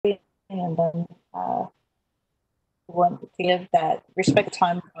and then want to give that respect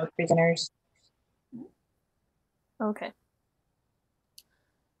time to our prisoners. Okay.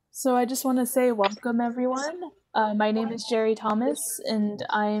 So I just want to say welcome, everyone. My name is Jerry Thomas, and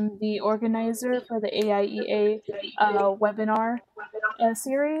I'm the organizer for the AIEA webinar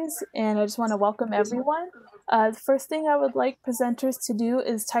series, and I just want to welcome everyone. The first thing I would like presenters to do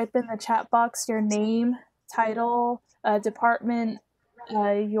is type in the chat box your name, title, department,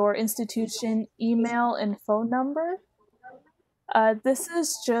 your institution, email, and phone number. This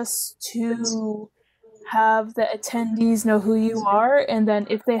is just to have the attendees know who you are, and then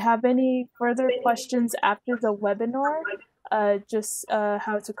if they have any further questions after the webinar, just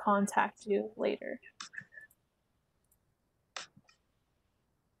how to contact you later.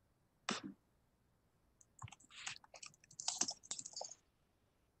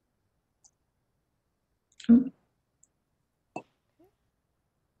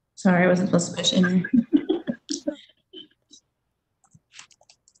 Sorry, I wasn't supposed to push enter.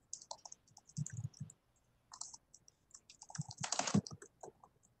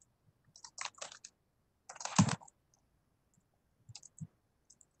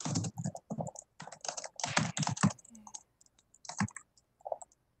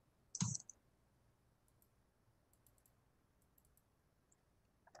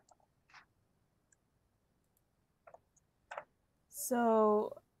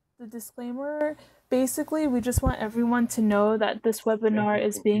 So the disclaimer, basically we just want everyone to know that this webinar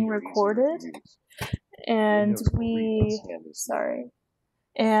is being recorded, and the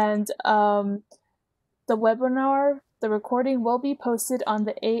webinar, the recording will be posted on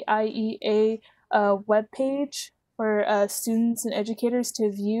the AIEA webpage for students and educators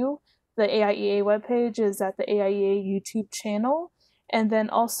to view. The AIEA webpage is at the AIEA YouTube channel. And then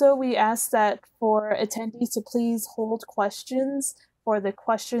also we ask that for attendees to please hold questions for the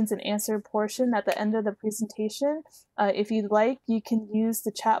questions and answer portion at the end of the presentation. If you'd like, you can use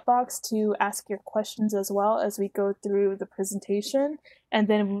the chat box to ask your questions as well as we go through the presentation. And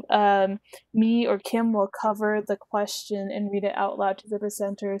then me or Kim will cover the question and read it out loud to the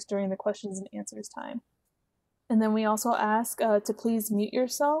presenters during the questions and answers time. And then we also ask to please mute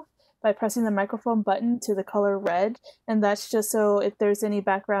yourself by pressing the microphone button to the color red, and that's just so if there's any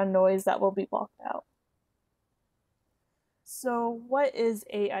background noise that will be blocked out. So what is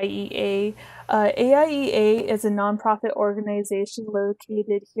AIEA? AIEA is a nonprofit organization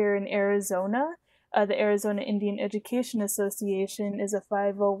located here in Arizona. The Arizona Indian Education Association is a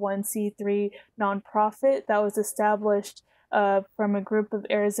 501c3 nonprofit that was established from a group of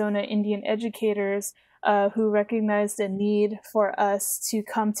Arizona Indian educators who recognized a need for us to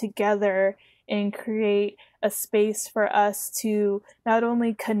come together and create a space for us to not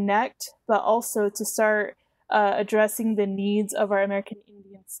only connect, but also to start addressing the needs of our American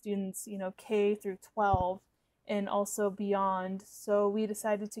Indian students, K through 12 and also beyond. So we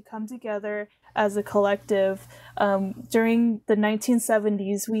decided to come together as a collective. During the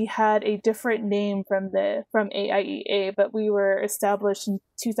 1970s, we had a different name from AIEA, but we were established in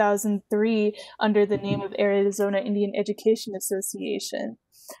 2003 under the name of Arizona Indian Education Association.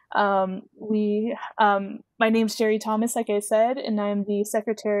 My name's Jerry Thomas, like I said, and I'm the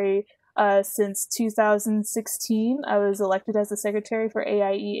secretary since 2016. I was elected as the secretary for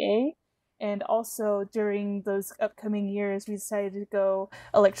AIEA. And also during those upcoming years, we decided to go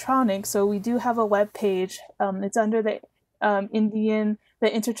electronic. So we do have a web page. It's under the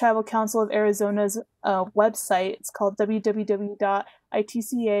Intertribal Council of Arizona's website. It's called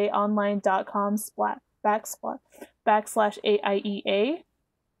www.itcaonline.com/AIEA.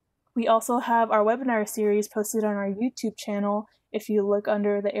 We also have our webinar series posted on our YouTube channel if you look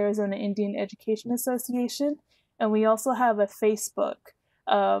under the Arizona Indian Education Association. And we also have a Facebook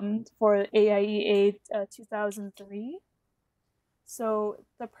for AIEA 2003. So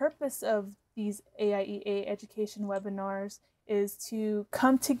the purpose of these AIEA education webinars is to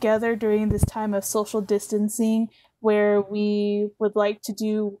come together during this time of social distancing, where we would like to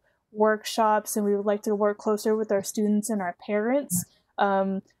do workshops and we would like to work closer with our students and our parents.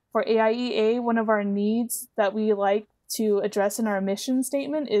 For AIEA, one of our needs that we like to address in our mission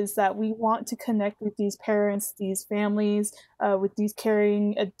statement is that we want to connect with these parents, these families, with these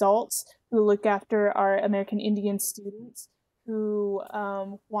caring adults who look after our American Indian students who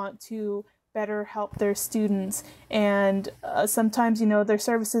want to better help their students. And sometimes, their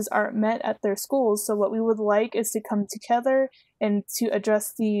services aren't met at their schools. So what we would like is to come together and to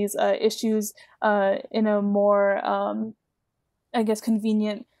address these issues in a more,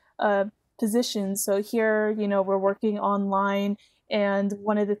 convenient position. So here, we're working online, and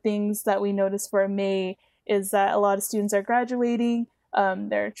one of the things that we noticed for May is that a lot of students are graduating.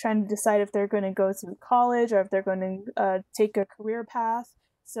 They're trying to decide if they're going to go through college or if they're going to take a career path.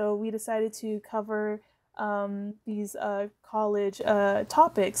 So we decided to cover these college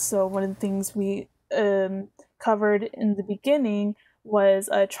topics. So one of the things we covered in the beginning was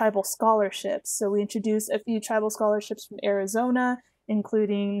tribal scholarships. So we introduced a few tribal scholarships from Arizona,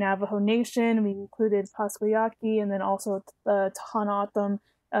 including Navajo Nation. We included Pasquayaki, and then also the Tohono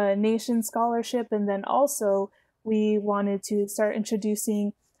Nation scholarship. And then also we wanted to start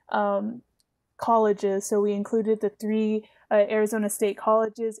introducing colleges. So we included the three Arizona State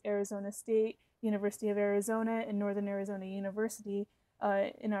colleges: Arizona State, University of Arizona, and Northern Arizona University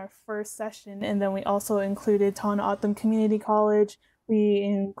in our first session. And then we also included Tohono Community College. We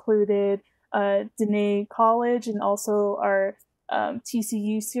included Dene College, and also our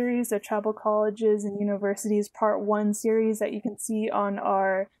TCU series, the Tribal Colleges and Universities Part 1 series that you can see on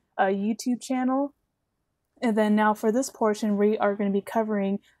our YouTube channel. And then now for this portion, we are going to be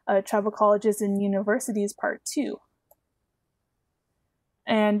covering Tribal Colleges and Universities Part 2.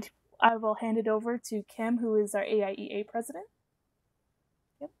 And I will hand it over to Kim, who is our AIEA president.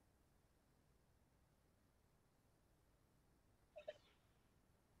 Kim?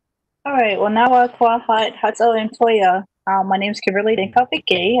 All right. Well, now Hatzo and Toya. My name is Kimberly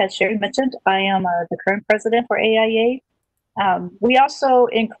Dinkopik. As Sherry mentioned, I am the current president for AIEA. We also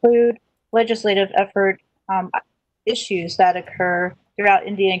include legislative effort issues that occur throughout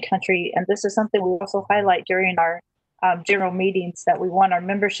Indian country, and this is something we also highlight during our general meetings that we want our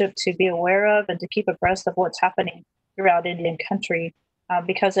membership to be aware of and to keep abreast of what's happening throughout Indian country,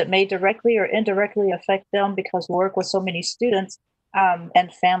 because it may directly or indirectly affect them because we work with so many students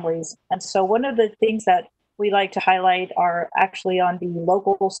and families. And so one of the things that we like to highlight are actually on the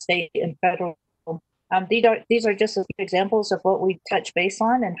local, state, and federal. These are just a few examples of what we touch base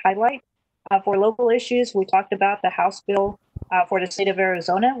on and highlight. For local issues, we talked about the House bill for the state of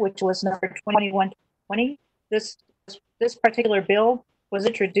Arizona, which was number 2120. This particular bill was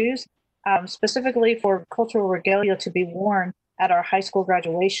introduced specifically for cultural regalia to be worn at our high school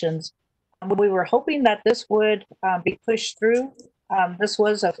graduations. We were hoping that this would be pushed through. This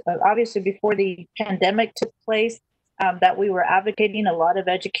was obviously before the pandemic took place, that we were advocating. A lot of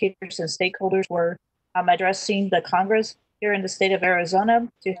educators and stakeholders were addressing the Congress here in the state of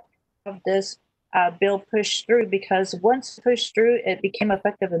Arizona to have this bill pushed through, because once pushed through, it became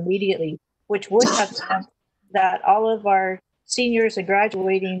effective immediately, which would have meant that all of our seniors and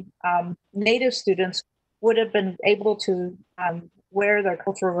graduating Native students would have been able to wear their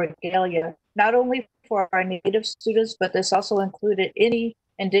cultural regalia, not only for our Native students, but this also included any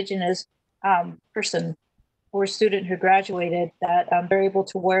Indigenous person or student who graduated, that they're able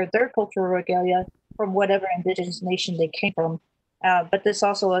to wear their cultural regalia from whatever Indigenous nation they came from. But this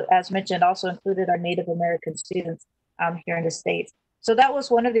also, as mentioned, also included our Native American students here in the States. So that was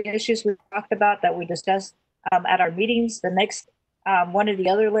one of the issues we talked about, that we discussed at our meetings. The next, one of the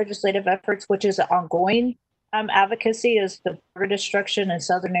other legislative efforts, which is ongoing advocacy, is the border destruction in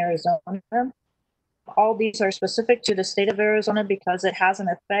Southern Arizona. All these are specific to the state of Arizona because it has an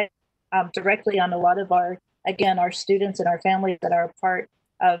effect directly on a lot of our students and our families that are a part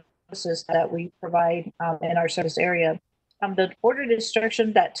of services that we provide in our service area. The border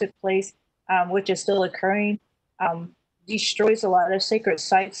destruction that took place, which is still occurring, destroys a lot of sacred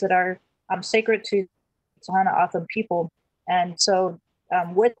sites that are sacred to Tohono people. And so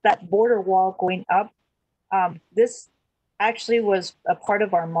with that border wall going up, this actually was a part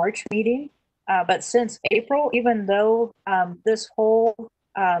of our March meeting. But since April, even though this whole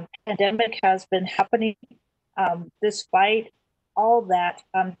pandemic has been happening, despite all that,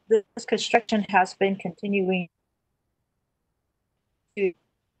 this construction has been continuing to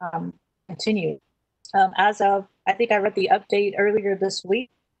continue. As of, I think I read the update earlier this week,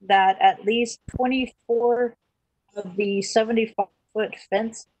 that at least 24 of the 75-foot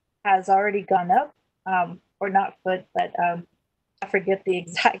fence has already gone up, or not foot, but I forget the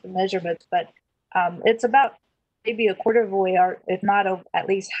exact measurements, but it's about maybe a quarter of the way, or if not at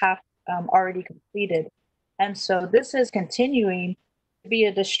least half, already completed. And so this is continuing to be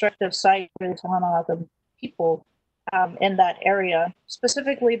a destructive site for the Tohono people in that area,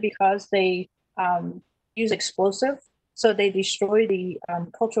 specifically because they use explosive. So they destroy the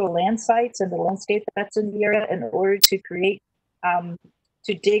cultural land sites and the landscape that's in the area in order to create,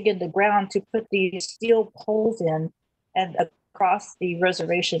 to dig in the ground to put these steel poles in and across the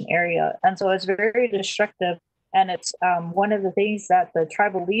reservation area. And so it's very destructive. And it's one of the things that the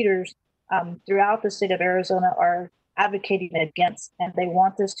tribal leaders throughout the state of Arizona are advocating against. And they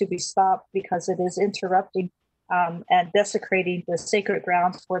want this to be stopped because it is interrupting and desecrating the sacred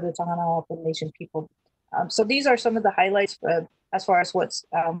grounds for the Tohono Nation people. So these are some of the highlights as far as what's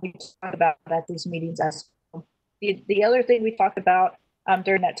we talked about at these meetings. As well. The other thing we talked about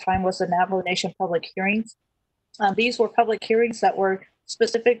during that time was the Navajo Nation public hearings. These were public hearings that were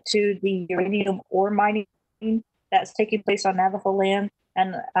specific to the uranium ore mining that's taking place on Navajo land,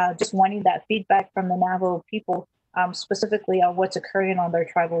 and just wanting that feedback from the Navajo people, specifically on what's occurring on their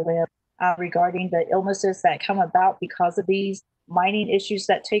tribal land regarding the illnesses that come about because of these mining issues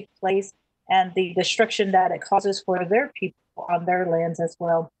that take place and the destruction that it causes for their people on their lands as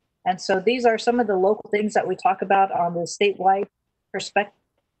well. And so these are some of the local things that we talk about on the statewide perspective,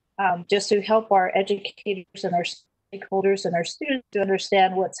 just to help our educators and our stakeholders and our students to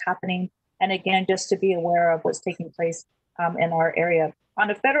understand what's happening. And again, just to be aware of what's taking place in our area. On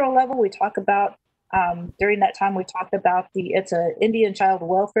a federal level, we talk about, during that time, we talked about it's an Indian child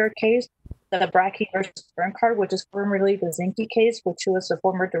welfare case, the Brackey versus Bernhardt, which is formerly the Zinke case, which was the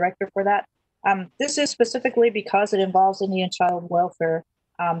former director for that. This is specifically because it involves Indian child welfare,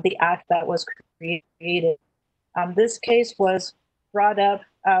 the act that was created. This case was brought up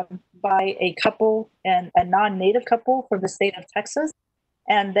by a couple, and a non-native couple from the state of Texas,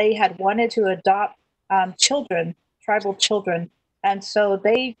 and they had wanted to adopt children, tribal children, and so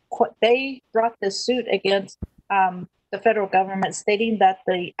they brought this suit against the federal government, stating that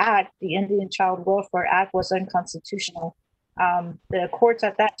the act, the Indian Child Welfare Act, was unconstitutional. The courts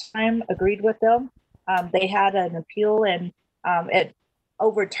at that time agreed with them. They had an appeal, and it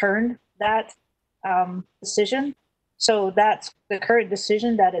overturned that decision. So that's the current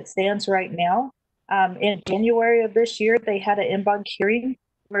decision that it stands right now. In January of this year, they had an en banc hearing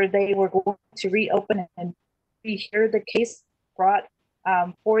where they were going to reopen and rehear the case brought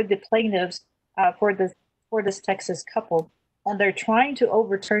for the plaintiffs for this Texas couple. And they're trying to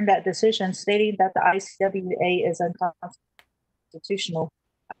overturn that decision, stating that the ICWA is unconstitutional.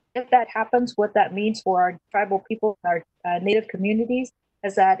 If that happens, what that means for our tribal people, our Native communities,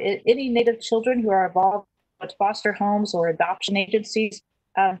 is that any Native children who are involved with foster homes or adoption agencies,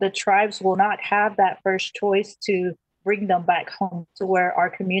 the tribes will not have that first choice to bring them back home to where our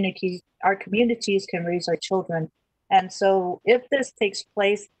communities can raise our children. And so if this takes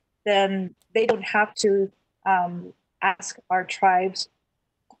place, then they don't have to ask our tribes,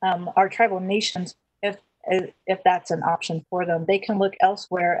 our tribal nations, if that's an option for them. They can look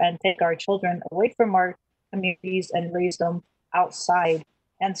elsewhere and take our children away from our communities and raise them outside.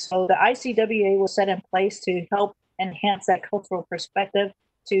 And so the ICWA was set in place to help enhance that cultural perspective,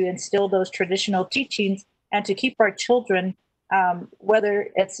 to instill those traditional teachings, and to keep our children, whether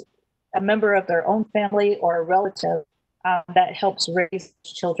it's a member of their own family or a relative, that helps raise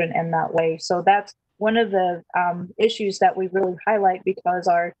children in that way. So that's one of the issues that we really highlight, because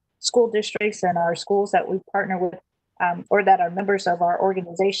our school districts and our schools that we partner with, or that are members of our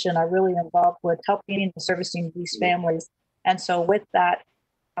organization, are really involved with helping and servicing these families. And so with that,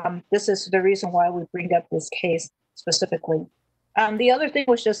 this is the reason why we bring up this case specifically. The other thing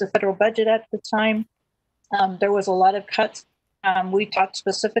was just the federal budget at the time. There was a lot of cuts. We talked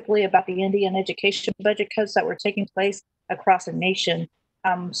specifically about the Indian education budget cuts that were taking place across the nation,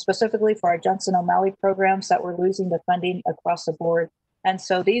 specifically for our Johnson O'Malley programs that were losing the funding across the board. And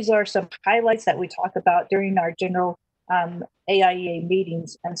so these are some highlights that we talk about during our general AIEA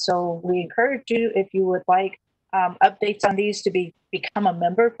meetings. And so we encourage you, if you would like updates on these, to become a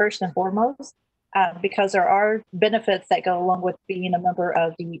member first and foremost, because there are benefits that go along with being a member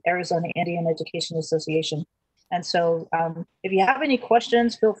of the Arizona Indian Education Association. And so if you have any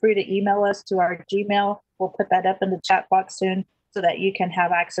questions, feel free to email us to our Gmail. We'll put that up in the chat box soon so that you can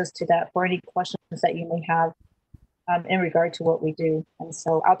have access to that for any questions that you may have in regard to what we do. And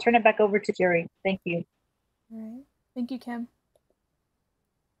so I'll turn it back over to Jerry. Thank you. All right. Thank you, Kim.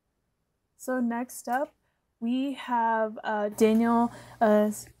 So next up, we have Daniel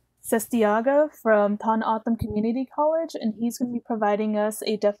Sestiaga from Tonopah Community College, and he's going to be providing us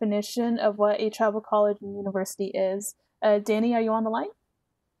a definition of what a tribal college and university is. Danny, are you on the line?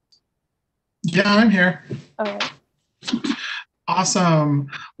 Yeah, I'm here. All right. Awesome.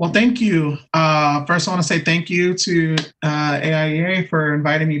 Well, thank you. First, I want to say thank you to AIEA for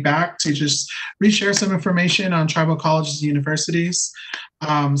inviting me back to just reshare some information on tribal colleges and universities.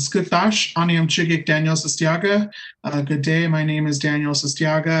 Skutash, Aniam Chugik Daniel Sestiaga. Good day. My name is Daniel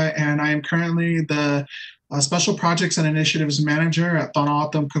Sestiaga, and I am currently the Special Projects and Initiatives Manager at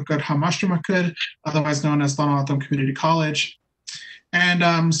Tonopah Kukut Hamashtramakud, otherwise known as Tonopah Community College.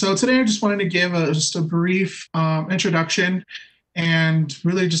 And so today I just wanted to give just a brief introduction and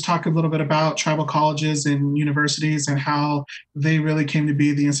really just talk a little bit about tribal colleges and universities and how they really came to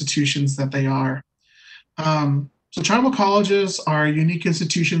be the institutions that they are. So tribal colleges are unique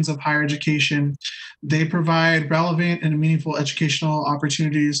institutions of higher education. They provide relevant and meaningful educational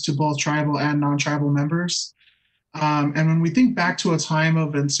opportunities to both tribal and non-tribal members. And when we think back to a time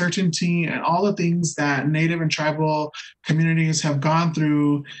of uncertainty and all the things that Native and tribal communities have gone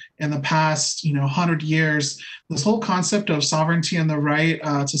through in the past, 100 years, this whole concept of sovereignty and the right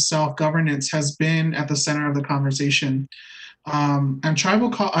to self-governance has been at the center of the conversation. And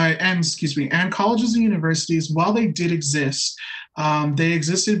colleges and universities, while they did exist, they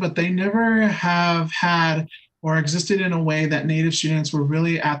existed, but they never have had or existed in a way that Native students were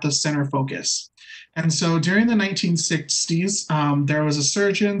really at the center focus. And so during the 1960s, there was a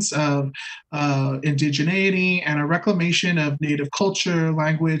surgence of indigeneity and a reclamation of Native culture,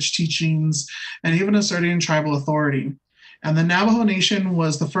 language, teachings, and even asserting tribal authority. And the Navajo Nation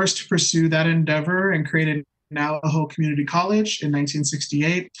was the first to pursue that endeavor and created Navajo Community College in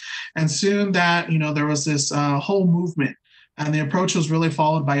 1968. And soon there was this whole movement, and the approach was really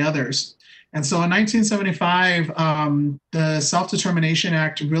followed by others. And so in 1975, the Self-Determination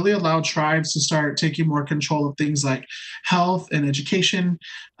Act really allowed tribes to start taking more control of things like health and education.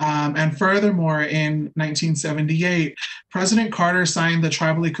 And furthermore, in 1978, President Carter signed the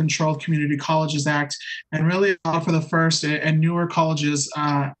Tribally Controlled Community Colleges Act and really allowed for the first and newer colleges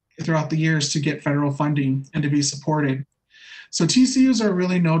throughout the years to get federal funding and to be supported. So TCUs are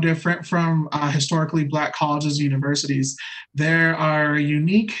really no different from historically Black colleges and universities. They are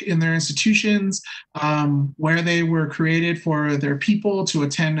unique in their institutions, where they were created for their people to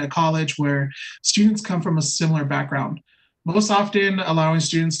attend a college where students come from a similar background, most often allowing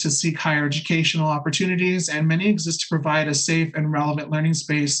students to seek higher educational opportunities, and many exist to provide a safe and relevant learning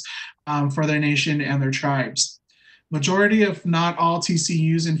space for their nation and their tribes. Majority, if not all,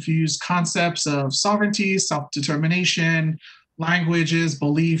 TCUs infuse concepts of sovereignty, self-determination, languages,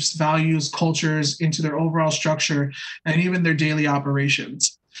 beliefs, values, cultures into their overall structure and even their daily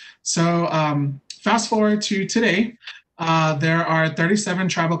operations. So fast forward to today, there are 37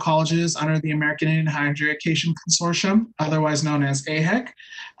 tribal colleges under the American Indian Higher Education Consortium, otherwise known as AHEC.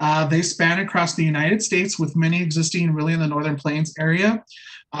 They span across the United States, with many existing really in the Northern Plains area.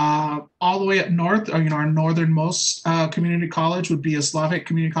 All the way up north, our northernmost community college would be a Slavic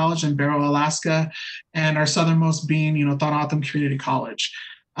Community College in Barrow, Alaska, and our southernmost being, Thanatham Community College.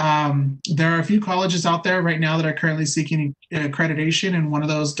 There are a few colleges out there right now that are currently seeking accreditation, and one of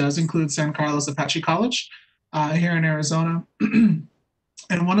those does include San Carlos Apache College here in Arizona.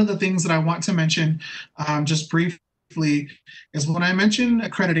 And one of the things that I want to mention just briefly is when I mention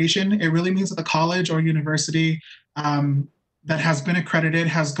accreditation, it really means that the college or university that has been accredited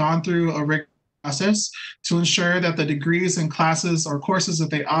has gone through a rigorous process to ensure that the degrees and classes or courses that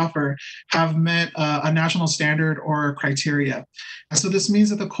they offer have met a national standard or criteria. And so this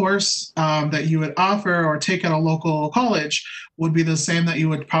means that the course that you would offer or take at a local college would be the same that you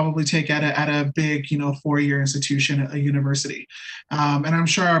would probably take at a big, 4-year institution, a university. And I'm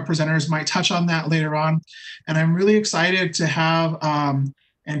sure our presenters might touch on that later on. And I'm really excited to have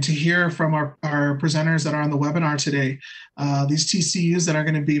and to hear from our presenters that are on the webinar today. These TCUs that are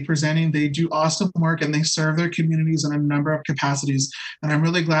going to be presenting, they do awesome work and they serve their communities in a number of capacities. And I'm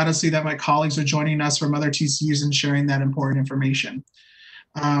really glad to see that my colleagues are joining us from other TCUs and sharing that important information.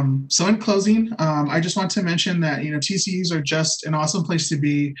 So in closing, I just want to mention that TCUs are just an awesome place to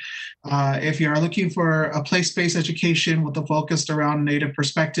be. If you are looking for a place-based education with a focus around Native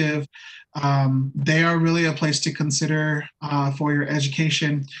perspective, they are really a place to consider for your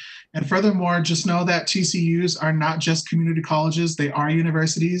education. And furthermore, just know that TCUs are not just community colleges, they are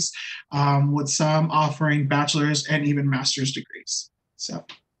universities, with some offering bachelor's and even master's degrees. So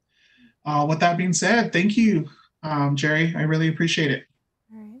with that being said, thank you, Jerry. I really appreciate it.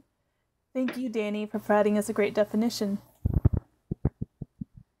 All right. Thank you, Danny, for providing us a great definition.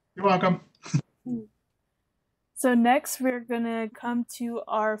 You're welcome. So next, we're going to come to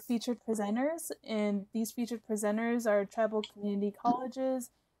our featured presenters, and these featured presenters are tribal community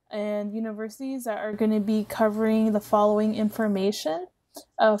colleges and universities that are going to be covering the following information.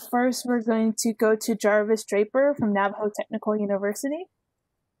 First, we're going to go to Jarvis Draper from Navajo Technical University.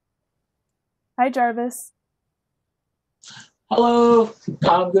 Hi, Jarvis. Hello.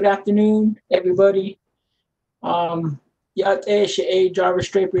 Good afternoon, everybody. Jarvis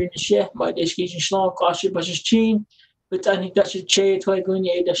Draper in the chef, my education Shalom, Kashi Bashichin, but I think that's a chair to a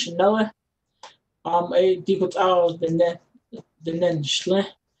gunya da Chanela. A deacons out the nen schle.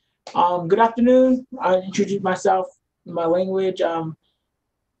 Good afternoon. I introduced myself in my language,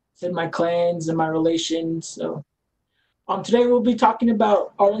 said my clans and my relations. So today we'll be talking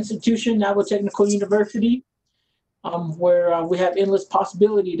about our institution, Navajo Technical University. where we have endless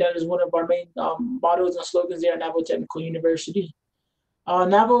possibility. That is one of our main mottos and slogans there at Navajo Technical University.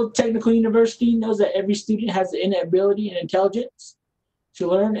 Navajo Technical University knows that every student has the innate ability and intelligence to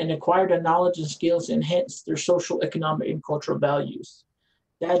learn and acquire the knowledge and skills to enhance their social, economic, and cultural values.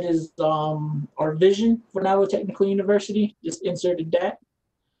 That is our vision for Navajo Technical University. Just inserted that.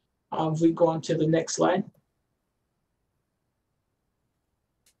 If we go on to the next slide.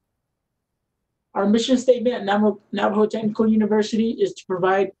 Our mission statement at Navajo Technical University is to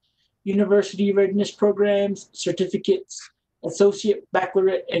provide university readiness programs, certificates, associate,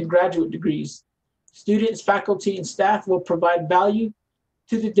 baccalaureate, and graduate degrees. Students, faculty, and staff will provide value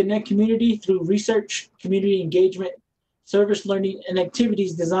to the Diné community through research, community engagement, service learning, and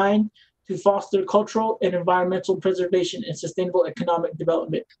activities designed to foster cultural and environmental preservation and sustainable economic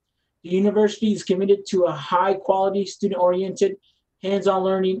development. The university is committed to a high-quality, student-oriented, hands-on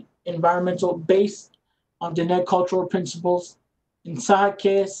learning environmental based on Diné cultural principles in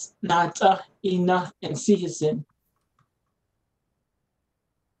Sahakes, Nata, Ina, and Sihisin.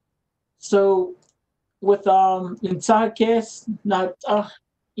 So with in Sahakes, Nata,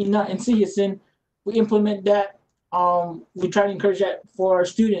 Ina, and Sihisin, we implement that. We try to encourage that for our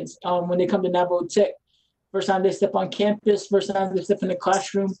students when they come to Navajo Tech. First time they step on campus, first time they step in the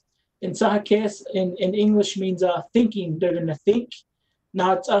classroom. In Sahakes, in English means thinking. They're going to think.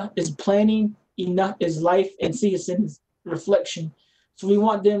 Nata is planning, Ina is life, and Sihisin is reflection. So we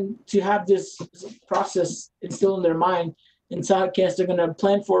want them to have this process instilled in their mind. In Sahakes, they're going to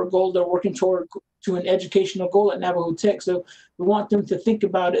plan for a goal. They're working toward to an educational goal at Navajo Tech. So we want them to think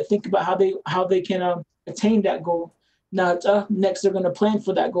about it, think about how they can attain that goal. Nata, next they're going to plan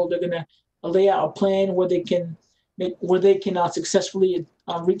for that goal. They're going to lay out a plan where they can successfully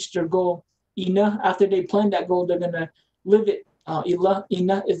reach their goal. Ina, after they plan that goal, they're going to live it.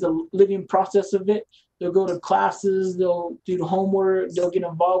 Ina is the living process of it. They'll go to classes, they'll do the homework, they'll get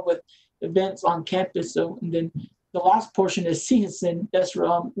involved with events on campus. So, and then the last portion is Sihisin. That's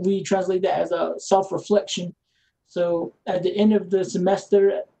we translate that as a self-reflection. So at the end of the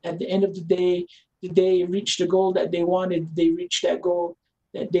semester, at the end of the day, did they reach the goal that they wanted? Did they reach that goal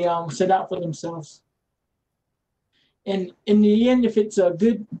that they set out for themselves? And in the end, if it's a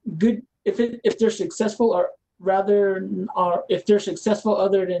if they're successful, or rather, or if they're successful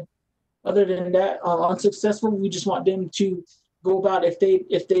other than that, unsuccessful, we just want them to go about. If they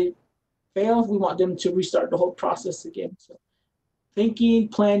fail, we want them to restart the whole process again. So thinking,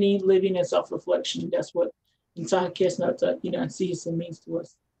 planning, living, and self-reflection. That's what inside Sahakes Nata, and Sihisin means to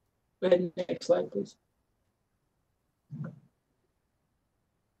us. Go ahead, next slide, please.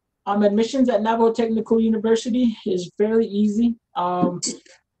 Admissions at Navajo Technical University is fairly easy.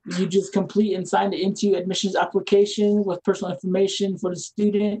 You just complete and sign the NTU admissions application with personal information for the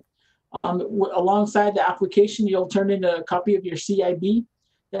student. Alongside the application, you'll turn in a copy of your CIB.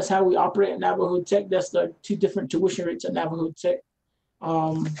 That's how we operate at Navajo Tech. That's the two different tuition rates at Navajo Tech.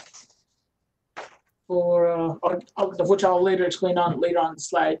 Which I'll later explain later on the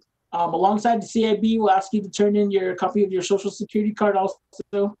slide. Alongside the CIB, we'll ask you to turn in your copy of your social security card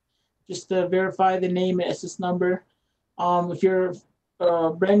also, just to verify the name and SS number. If you're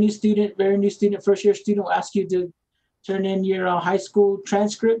a brand new student, very new student, first year student, we'll ask you to turn in your high school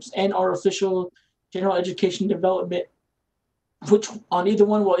transcripts and our official general education development, which on either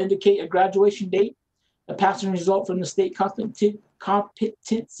one will indicate a graduation date, a passing result from the state competency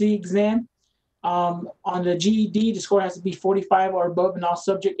exam. On the GED, the score has to be 45 or above in all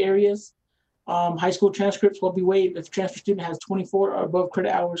subject areas. High school transcripts will be waived if a transfer student has 24 or above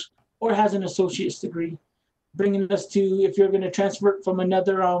credit hours or has an associate's degree. Bringing us to, if you're going to transfer from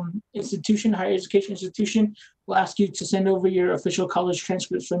another institution, higher education institution, we'll ask you to send over your official college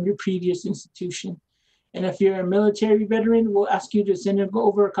transcripts from your previous institution. And if you're a military veteran, we'll ask you to send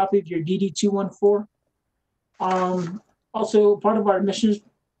over a copy of your DD-214. Also, part of our admissions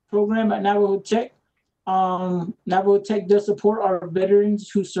program at Navajo Tech, Navajo Tech does support our veterans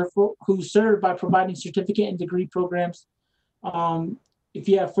who serve by providing certificate and degree programs. If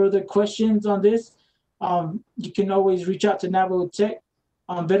you have further questions on this, you can always reach out to Navajo Tech.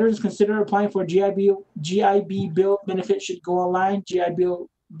 Veterans consider applying for GI Bill benefit should go online,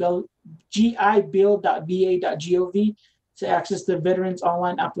 gibill.va.gov to access the veterans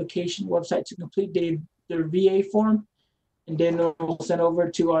online application website to complete their VA form, and then we'll send over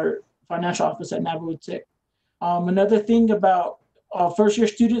to our financial office at Navajo Tech. Another thing about first year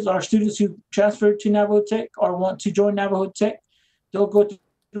students, our students who transfer to Navajo Tech or want to join Navajo Tech, they'll go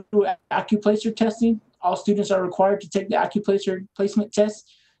through AccuPlacer testing. All students are required to take the AccuPlacer placement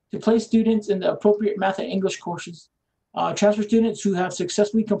test to place students in the appropriate math and English courses. Transfer students who have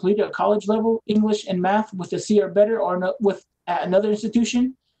successfully completed a college level English and math with a C or better or with at another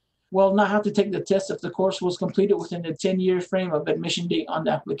institution will not have to take the test if the course was completed within the 10-year frame of admission date on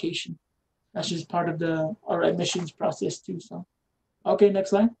the application. That's just part of our admissions process too. So, okay,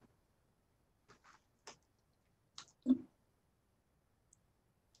 next slide.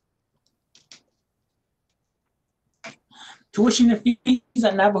 Tuition and fees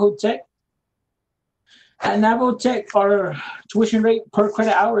at Navajo Tech. At Navajo Tech, our tuition rate per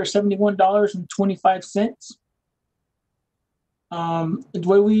credit hour is $71.25.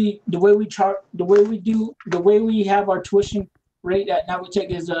 The way we have our tuition rate at Navajo Tech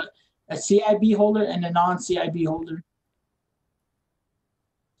is a CIB holder and a non-CIB holder.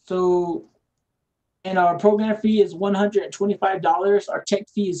 So, and our program fee is $125. Our tech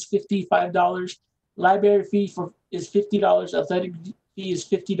fee is $55. Library fee is $50. Athletic fee is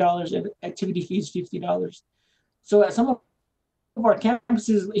 $50, and activity fee is $50. So at some of our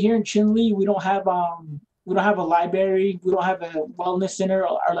campuses here in Chinle, we don't have a library, we don't have a wellness center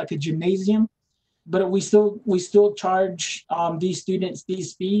or like a gymnasium, but we still charge these students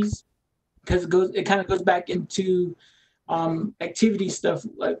these fees because it kind of goes back into activity stuff.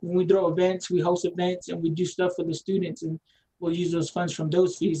 Like when we throw events, we host events and we do stuff for the students, and we'll use those funds from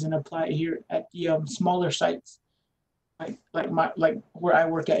those fees and apply it here at the smaller sites, like where I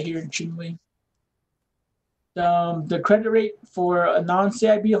work at here in Chinle. The credit rate for a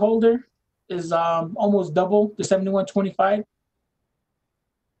non-CIB holder is almost double the $71.25,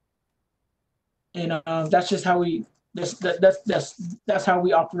 and that's just how that's how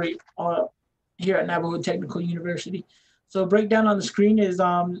we operate here at Navajo Technical University. So breakdown on the screen is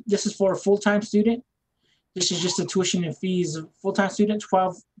this is for a full-time student. This is just the tuition and fees. Full-time student,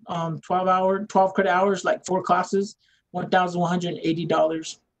 12 credit hours, like 4 classes,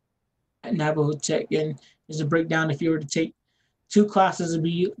 $1,180 at Navajo Tech. And there's a breakdown if you were to take 2 classes, it'd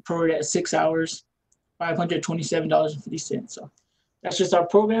be prorated at 6 hours, $527.50. So that's just our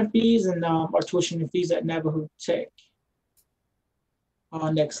program fees and our tuition and fees at Navajo Tech.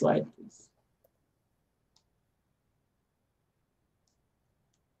 Next slide, please.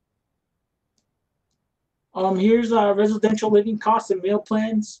 Here's our residential living costs and meal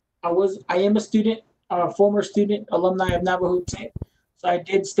plans. I am a student, former student, alumni of Navajo Tech. So I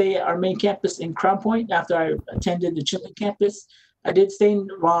did stay at our main campus in Crown Point after I attended the Chinle campus. I did stay in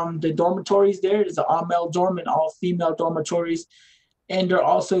the dormitories there. There's an all-male dorm and all-female dormitories. And there are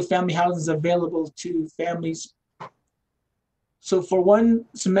also family houses available to families. So for one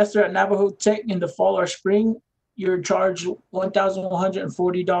semester at Navajo Tech in the fall or spring, you're charged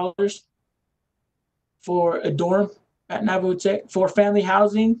 $1,140 for a dorm at Navajo Tech. For family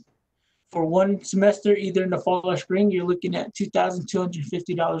housing, for one semester, either in the fall or spring, you're looking at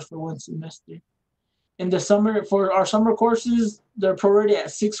 $2,250 for one semester. In the summer, for our summer courses, they're prorated at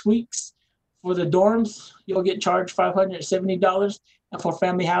 6 weeks. For the dorms, you'll get charged $570, and for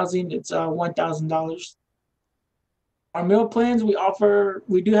family housing, it's $1,000. Our meal plans, we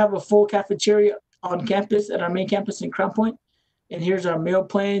do have a full cafeteria on campus at our main campus in Crown Point. And here's our meal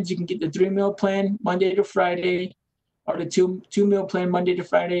plans. You can get the 3-meal plan Monday to Friday, or the two meal plan Monday to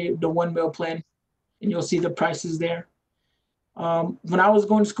Friday, the 1 meal plan, and you'll see the prices there. When I was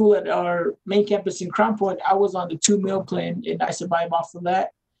going to school at our main campus in Crown Point, I was on the 2-meal plan, and I survived off of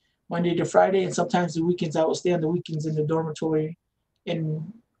that Monday to Friday, and sometimes the weekends I would stay on the weekends in the dormitory,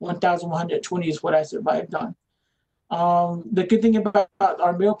 and $1,120 is what I survived on. The good thing about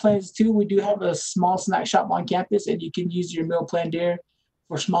our meal plans too, we do have a small snack shop on campus, and you can use your meal plan there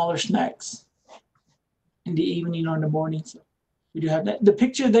for smaller snacks in the evening or in the morning. So we do have that. The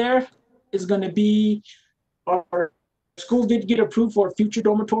picture there is going to be our school did get approved for future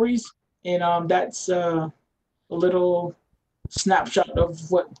dormitories, and that's a little snapshot of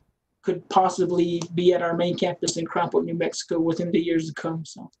what could possibly be at our main campus in Crown Point, New Mexico within the years to come.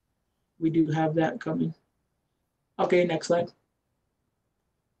 So we do have that coming. Okay, next slide.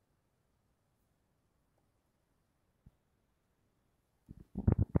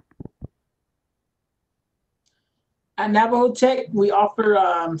 At Navajo Tech, we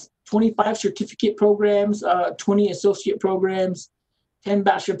offer 25 certificate programs, 20 associate programs, 10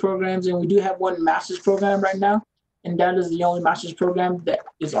 bachelor programs, and we do have 1 master's program right now. And that is the only master's program that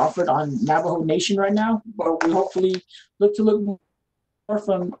is offered on Navajo Nation right now. But we hopefully look more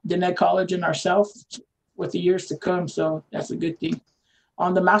from Diné College and ourselves with the years to come, so that's a good thing.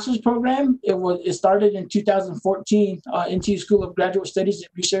 On the master's program, it started in 2014. NTU School of Graduate Studies and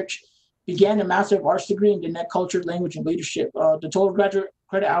Research began a Master of Arts degree in Diné Culture, Language, and Leadership. The total graduate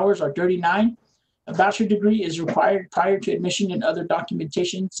credit hours are 39. A bachelor degree is required prior to admission and other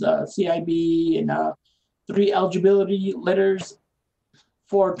documentations, CIB and 3 eligibility letters,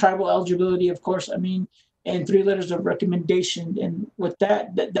 4 tribal eligibility, of course, and 3 letters of recommendation. And with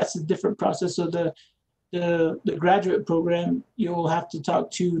that's a different process. So the graduate program, you'll have to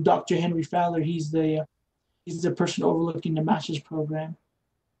talk to Dr. Henry Fowler. He's the person overlooking the master's program.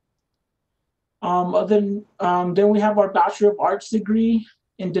 Then we have our Bachelor of Arts degree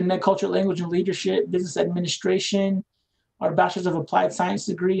in the Cultural Language and Leadership, Business Administration, our Bachelor's of Applied Science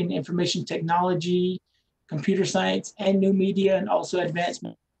degree in Information Technology, Computer Science, and New Media, and also Advanced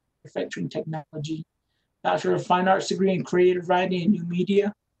Manufacturing Technology. Bachelor of Fine Arts degree in Creative Writing and New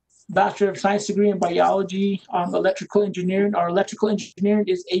Media. Bachelor of Science degree in Biology, Electrical Engineering. Our Electrical Engineering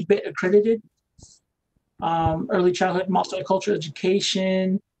is ABET accredited. Early Childhood Multicultural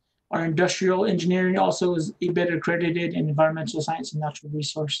Education. Our Industrial Engineering also is ABET accredited in Environmental Science and Natural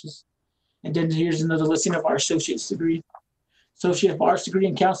Resources. And then here's another listing of our associate's degree. Associate of Arts degree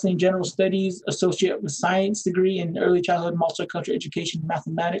in Counseling General Studies, Associate of Science degree in Early Childhood Multicultural Education and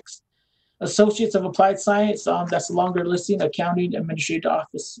Mathematics, Associates of Applied Science, that's a longer listing, Accounting, Administrative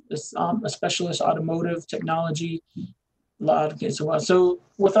Office, a Specialist, Automotive, Technology, so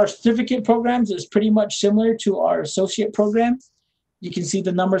with our certificate programs, it's pretty much similar to our associate program. You can see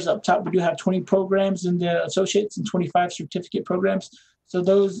the numbers up top. We do have 20 programs in the associates and 25 certificate programs. So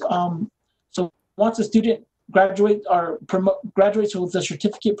those, so once a student graduates with the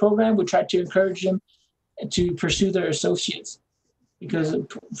certificate program, we try to encourage them to pursue their associates, because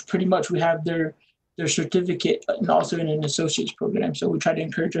pretty much we have their certificate and also in an associate's program. So we try to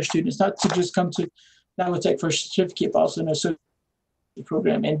encourage our students not to just come to Navajo Tech for a certificate, but also an associate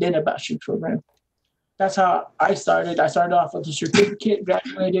program and then a bachelor program. That's how I started. I started off with a certificate,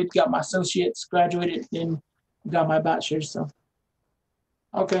 graduated, got my associates, graduated, then got my bachelor's. So,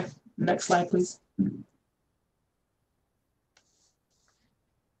 okay, next slide, please.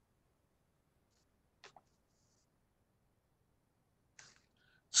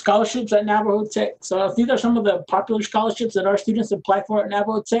 Scholarships at Navajo Tech. So these are some of the popular scholarships that our students apply for at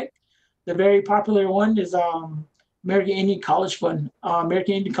Navajo Tech. The very popular one is American Indian College Fund.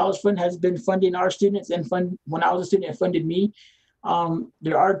 American Indian College Fund has been funding our students and when I was a student, it funded me.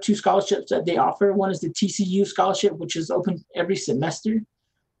 There are 2 scholarships that they offer. One is the TCU scholarship, which is open every semester,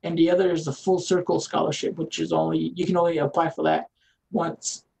 and the other is the Full Circle scholarship, which is you can only apply for that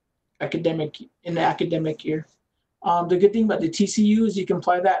once in the academic year. The good thing about the TCU is you can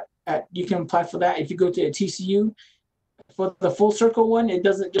apply for that if you go to a TCU. For the Full Circle one, it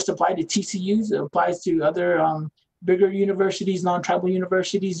doesn't just apply to TCUs. It applies to other bigger universities, non-tribal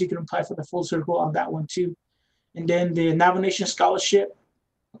universities. You can apply for the Full Circle on that one too. And then the Navajo Nation scholarship,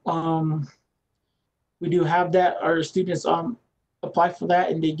 we do have that. Our students apply for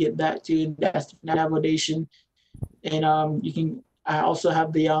that and they get that too. That's the Navajo Nation. And I also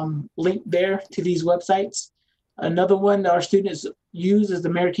have the link there to these websites. Another one that our students use is the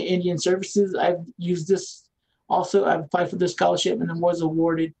American Indian Services. I've used this also. I've applied for this scholarship and was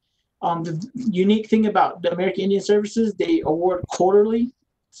awarded. The unique thing about the American Indian Services, they award quarterly.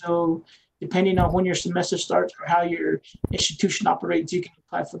 So depending on when your semester starts or how your institution operates, you can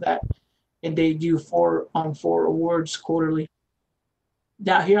apply for that. And they do 4 awards quarterly.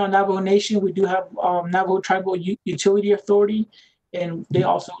 Now here on Navajo Nation, we do have Navajo Tribal Utility Authority, and they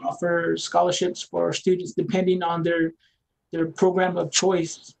also offer scholarships for students depending on their program of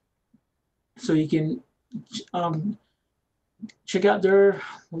choice. So you can check out their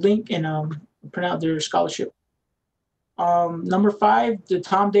link and print out their scholarship. Number 5, the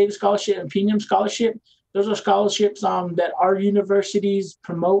Tom Davis Scholarship and Pinium Scholarship. Those are scholarships that our universities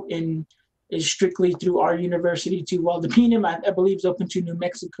promote and is strictly through our university too. Well, the Pinium, I believe, is open to New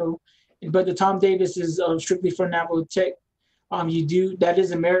Mexico, but the Tom Davis is strictly for Navajo Tech. That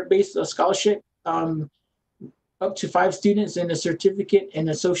is a merit-based scholarship, up to 5 students in a certificate, an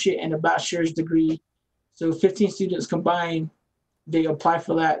associate, and a bachelor's degree. So 15 students combined, they apply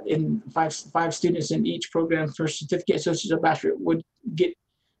for that, and five students in each program for certificate, associate, or bachelor would get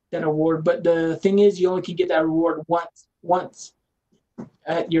that award. But the thing is, you only can get that award once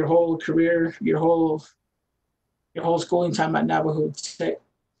at your whole career, your whole schooling time at Navajo Tech.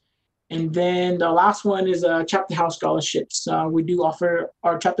 And then the last one is chapter house scholarships. We do offer,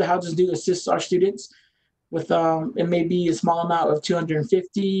 our chapter houses do assist our students with, it may be a small amount of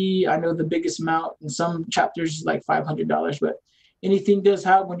 $250. I know the biggest amount in some chapters is like $500, but anything does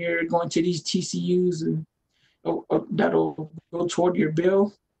help when you're going to these TCUs, and that'll go toward your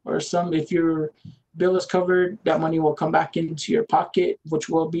bill, or if your bill is covered, that money will come back into your pocket, which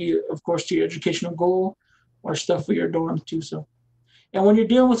will be, of course, to your educational goal or stuff for your dorm too. So. And when you're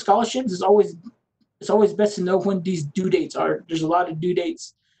dealing with scholarships, it's always best to know when these due dates are. There's a lot of due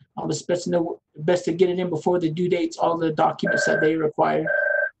dates It's best to get it in before the due dates, all the documents that they require.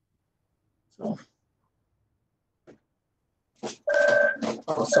 So,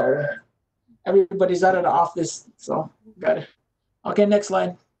 oh, sorry. Everybody's out of the office, so got it. Okay, next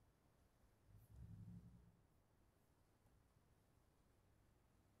slide.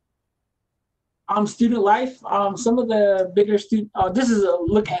 Student life. Some of the bigger student. This is a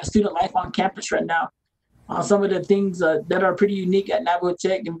look at student life on campus right now. Some of the things that are pretty unique at Navajo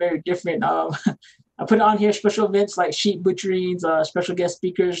Tech and very different. I put on here special events like sheep butcherings, special guest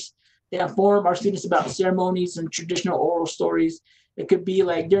speakers. They inform our students about ceremonies and traditional oral stories. It could be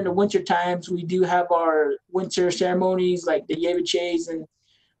like during the winter times, we do have our winter ceremonies like the Yeviches and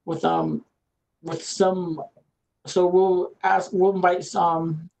with some. So we'll invite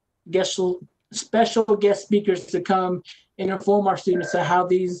some guest special guest speakers to come and inform our students on how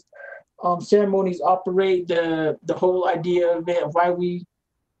these ceremonies operate, the whole idea of it, why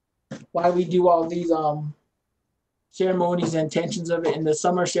we do all these ceremonies and intentions of it, and the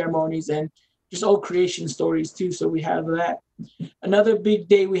summer ceremonies and just old creation stories too. So we have that. Another big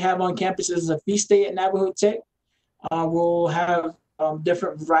day we have on campus is a feast day at Navajo Tech. We'll have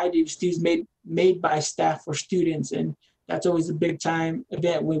different variety of stews made by staff for students, and that's always a big time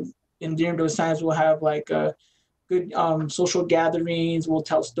event. And during those times we'll have like good social gatherings. We'll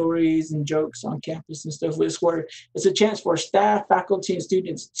tell stories and jokes on campus and stuff. It's a chance for staff, faculty, and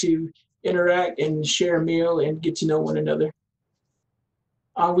students to interact and share a meal and get to know one another.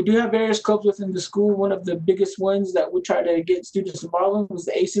 We do have various clubs within the school. One of the biggest ones that we try to get students involved in was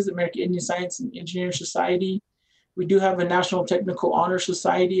the ACES, American Indian Science and Engineering Society. We do have a National Technical Honor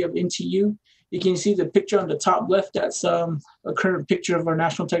Society of NTU. You can see the picture on the top left. That's a current picture of our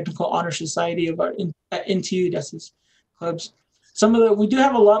National Technical Honor Society at NTU. That's his clubs. We do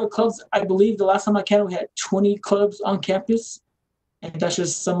have a lot of clubs. I believe the last time I counted, we had 20 clubs on campus, and that's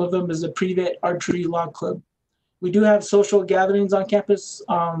just some of them is the Pre-Vet Archery Law Club. We do have social gatherings on campus.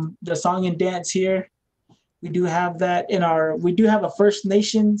 The song and dance here. We do have that we do have a First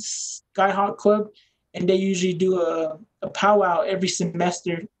Nations Skyhawk Club, and they usually do a powwow every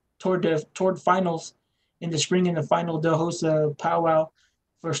semester toward finals. In the spring and the final, they'll host a powwow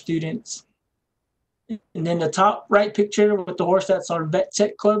for students. And then the top right picture with the horse, that's our Vet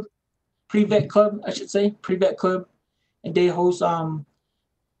Tech Club, Pre-Vet Club, I should say, Pre-Vet Club. And they host,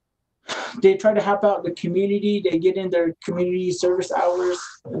 they try to help out the community. They get in their community service hours,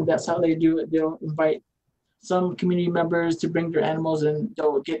 and that's how they do it. They'll invite some community members to bring their animals, and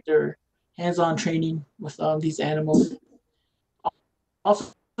they'll get their hands-on training with these animals.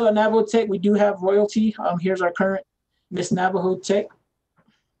 Also at Navajo Tech, we do have royalty. Here's our current Miss Navajo Tech.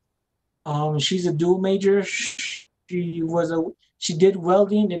 She's a dual major. She did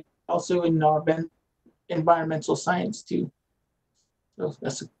welding and also in environmental science too. So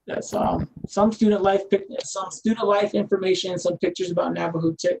that's some student life information, some pictures about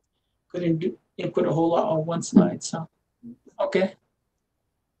Navajo Tech. Couldn't put a whole lot on one slide. So okay.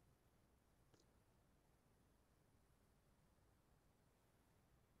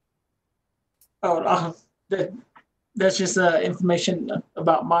 That's just information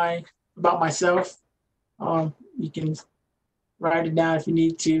about myself. You can write it down if you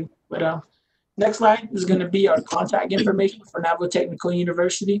need to. But next slide is going to be our contact information for Navajo Technical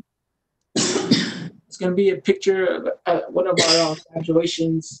University. It's going to be a picture of one of our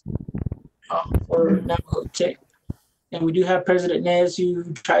graduations for Navajo Tech. And we do have President Nez,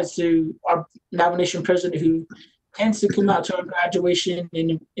 our Navajo Nation president, who tends to come out to our graduation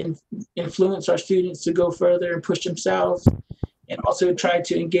and influence our students to go further and push themselves, and also try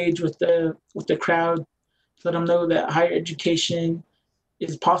to engage with the crowd, let them know that higher education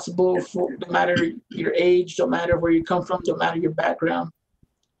is possible for no matter your age, don't matter where you come from, don't matter your background.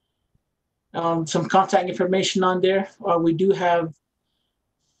 Some contact information on there. We do have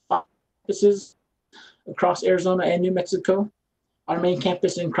 5 campuses across Arizona and New Mexico. Our main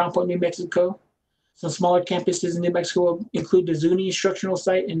campus in Crown Point, New Mexico. Some smaller campuses in New Mexico include the Zuni Instructional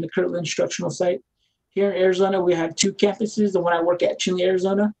Site and the Kirtland Instructional Site. Here in Arizona, we have 2 campuses, the one I work at, Chinle,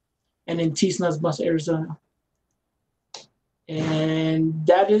 Arizona, and in Tisnasbus, Arizona. And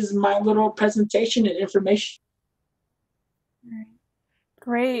that is my little presentation and information.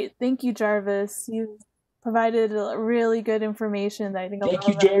 Great. Thank you, Jarvis. You provided really good information that I think. Thank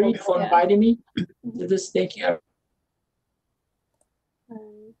you, Jerry, for inviting me to this. Thank you.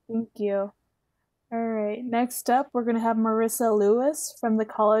 Thank you. All right. Next up, we're going to have Marissa Lewis from the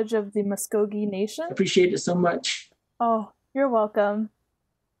College of the Muscogee Nation. I appreciate it so much. Oh, you're welcome.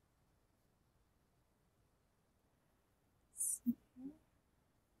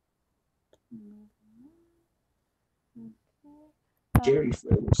 Jerry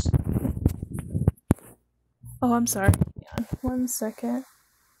froze. Oh, I'm sorry. Yeah, 1 second.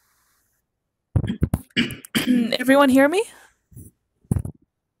 Can everyone hear me?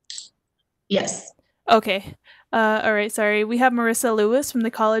 Yes. Okay. All right, sorry. We have Marissa Lewis from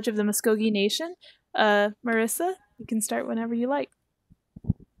the College of the Muscogee Nation. Marissa, you can start whenever you like.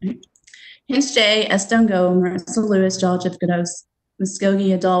 Hence J. Estongo, Marissa Lewis, George of Gados,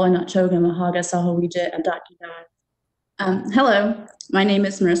 Muskogee, Adawa, Notchoga, Mahaga, Sahawija, Adaki. Hello, my name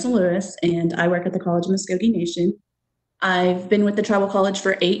is Marissa Lewis, and I work at the College of Muscogee Nation. I've been with the Tribal College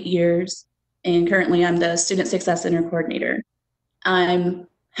for 8 years, and currently I'm the Student Success Center Coordinator. I'm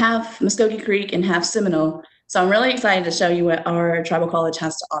half Muskogee Creek and half Seminole, so I'm really excited to show you what our Tribal College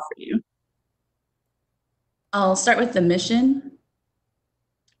has to offer you. I'll start with the mission.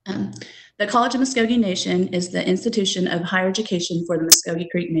 The College of Muscogee Nation is the institution of higher education for the Muscogee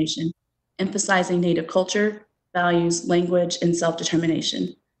Creek Nation, emphasizing Native culture, values, language, and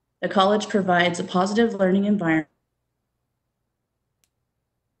self-determination. The college provides a positive learning environment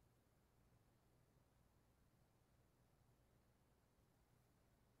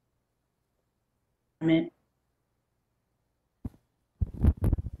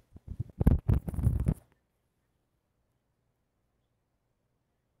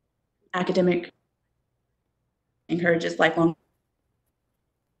academic, encourages lifelong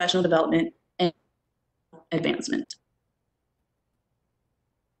professional development and advancement.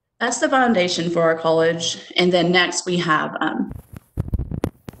 That's the foundation for our college. And then next we have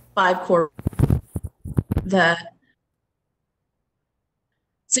 5 core. The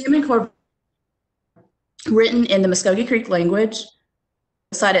Salmon Core, written in the Muskogee Creek language,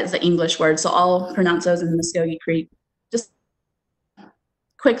 beside it is the English word, so I'll pronounce those in the Muskogee Creek. Just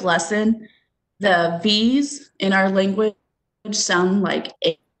quick lesson, the V's in our language sound like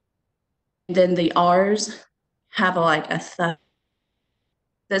A, and then the R's have like a th.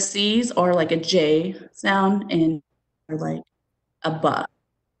 The C's are like a J sound and are like a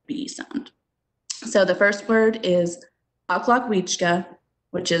B sound. So the first word is Aklakwichka,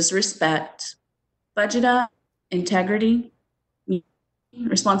 which is respect, Budgeta, integrity,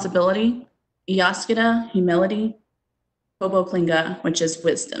 responsibility, Iyaskida, humility, Koboklinga, which is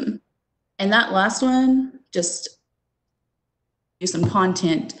wisdom. And that last one, just do some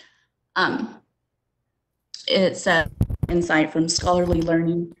content. It's insight from scholarly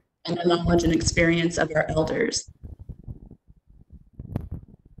learning and the knowledge and experience of our elders.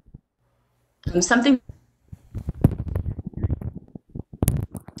 Something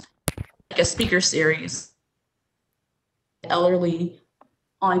like a speaker series, elderly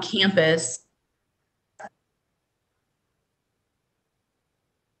on campus.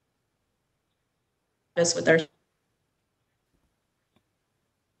 With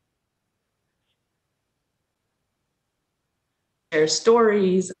their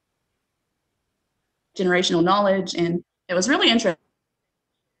stories, generational knowledge, and it was really interesting.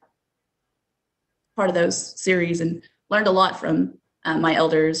 Part of those series and learned a lot from my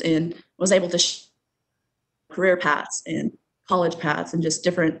elders and was able to share career paths and college paths and just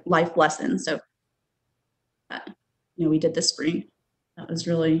different life lessons. So, we did this spring. That was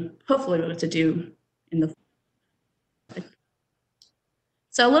really hopefully what to do in the.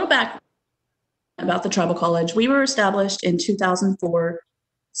 So a little back about the Tribal College. We were established in 2004.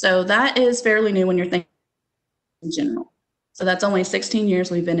 So that is fairly new when you're thinking in general. So that's only 16 years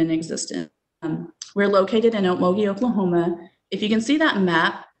we've been in existence. We're located in Okmulgee, Oklahoma. If you can see that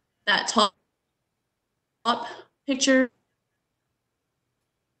map, that top picture,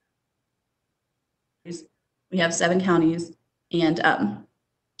 we have 7 counties and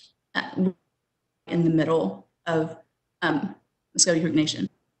in the middle of Muscogee Creek Nation.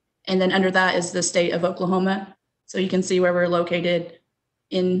 And then under that is the state of Oklahoma. So you can see where we're located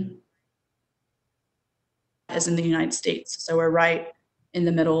as in the United States. So we're right in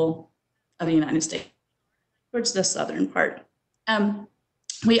the middle of the United States, towards the southern part.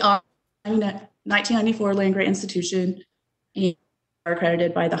 We are a 1994 land grant institution and are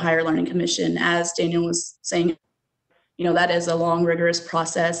accredited by the Higher Learning Commission. As Daniel was saying, that is a long, rigorous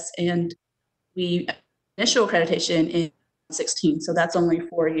process, and we initial accreditation in 2016, so that's only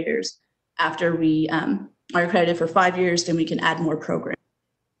 4 years. After we are accredited for 5 years, then we can add more programs.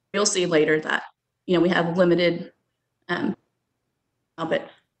 You'll see later that we have limited, but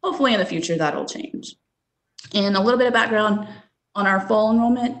hopefully in the future that'll change. And a little bit of background on our fall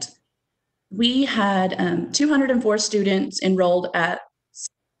enrollment. We had 204 students enrolled at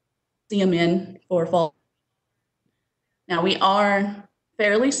CMN for fall. Now we are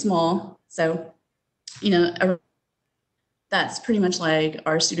fairly small, so that's pretty much like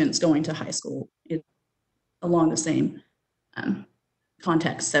our students going to high school. It's along the same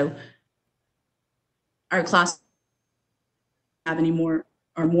context. So our class have any more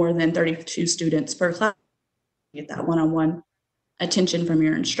or more than 32 students per class. You get that one-on-one attention from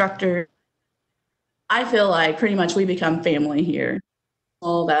your instructor. I feel like pretty much we become family here.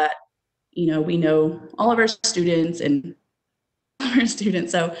 All that, we know all of our students and our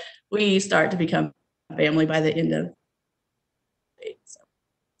students, so we start to become family by the end of it. So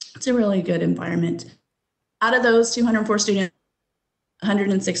it's a really good environment. Out of those 204 students,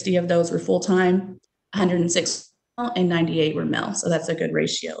 160 of those were full-time, 106 and 98 were male. So that's a good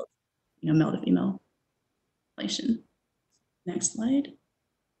ratio, male to female relation. Next slide.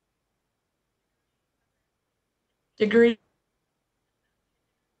 Degree,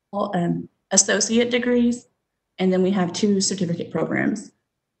 associate degrees, and then we have 2 certificate programs,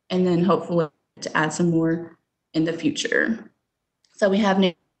 and then hopefully to add some more in the future. So we have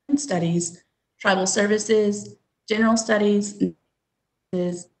Native Studies, Tribal Services, General Studies,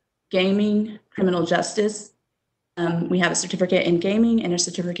 Gaming, Criminal Justice. We have a certificate in gaming and a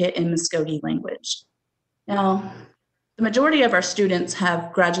certificate in Muscogee language. Now, the majority of our students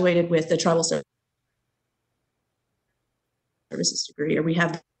have graduated with the Tribal Services degree, or we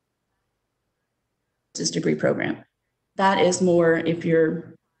have this degree program. That is more if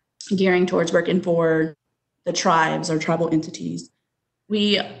you're gearing towards working for the tribes or tribal entities.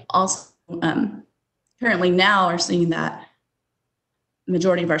 We also currently now are seeing that the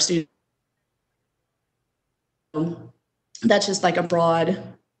majority of our students, that's just like a broad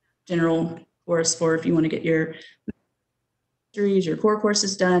general course for if you want to get your degrees, your core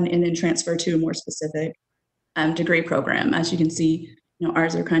courses done, and then transfer to a more specific degree program. As you can see,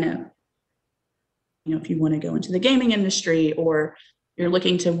 ours are kind of, if you want to go into the gaming industry or you're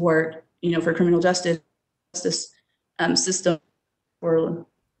looking to work, for criminal justice system or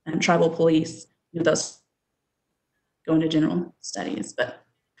tribal police, those go into general studies. But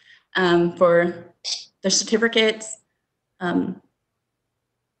for the certificates,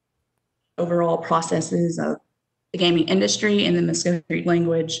 overall processes of the gaming industry and the Muscogee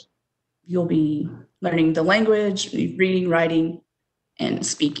language, you'll be learning the language, reading, writing, and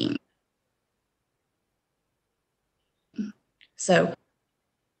speaking. So,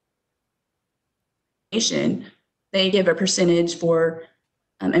 they give a percentage for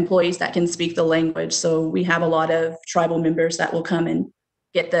employees that can speak the language. So we have a lot of tribal members that will come and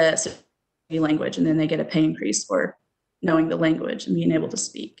get the language, and then they get a pay increase for knowing the language and being able to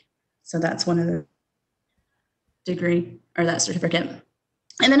speak. So that's one of the degree or that certificate.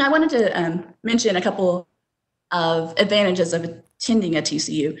 And then I wanted to mention a couple of advantages of attending a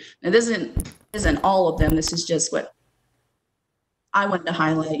TCU. Now, this isn't all of them. This is just what I wanted to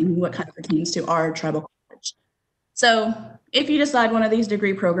highlight and what kind of pertains to our tribal college. So if you decide one of these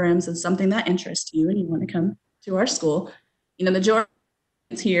degree programs is something that interests you and you want to come to our school, the majority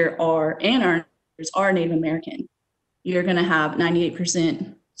here are Native American. You're going to have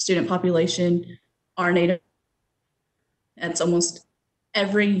 98% student population are Native. That's almost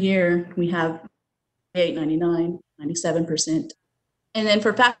every year we have 98, 99, 97%. And then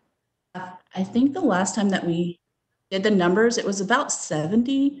for fact, I think the last time that we did the numbers, it was about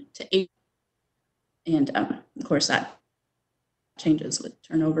 70 to 80. And of course, that changes with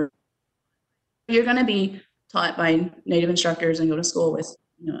turnover. You're going to be taught by Native instructors and go to school with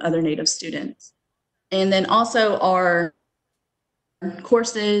other Native students. And then also our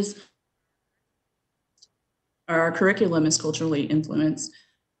courses, our curriculum is culturally influenced.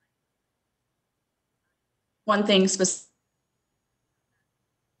 One thing specific,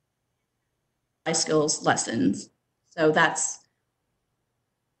 life skills lessons. So that's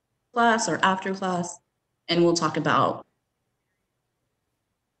class or after class, and we'll talk about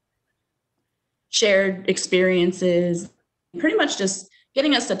shared experiences, pretty much just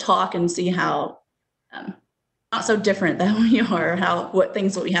getting us to talk and see how not so different that we are, what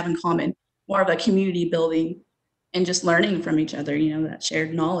things that we have in common, more of a community building and just learning from each other, that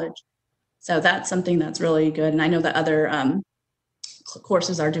shared knowledge. So that's something that's really good. And I know that other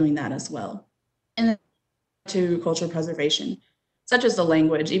courses are doing that as well. And then to cultural preservation, such as the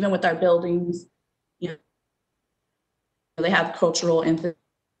language, even with our buildings, they have cultural emphasis,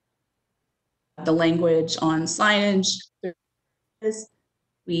 the language on signage.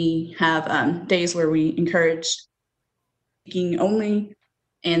 We have days where we encourage speaking only.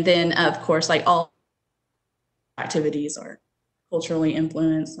 And then, of course, like all activities are culturally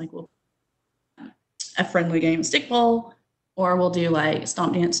influenced, like we'll a friendly game of stickball, or we'll do like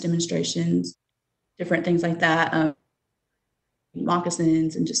stomp dance demonstrations, different things like that,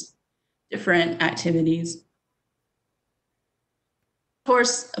 moccasins, and just different activities. Of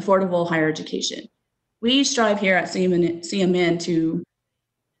course, affordable higher education. We strive here at CMN to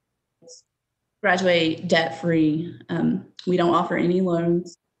graduate debt-free. We don't offer any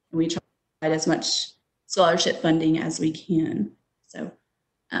loans. And we try to provide as much scholarship funding as we can. So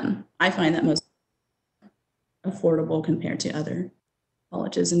I find that most affordable compared to other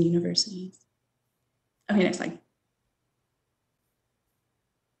colleges and universities. Okay, next slide.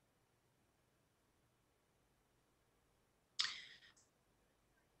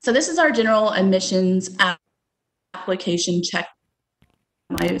 So this is our general admissions application check.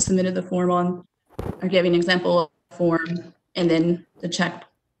 I submitted the form on, or gave an example of the form, and then the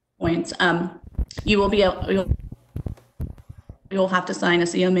checkpoints. You will be able, you'll have to sign a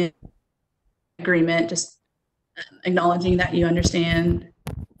CMA agreement, just acknowledging that you understand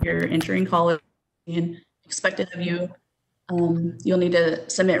you're entering college and expected of you. You'll need to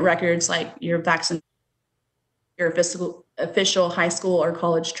submit records like your vaccination, your official high school or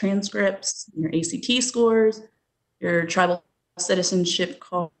college transcripts, your ACT scores, your tribal citizenship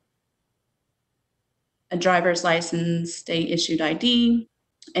card, a driver's license, state issued ID,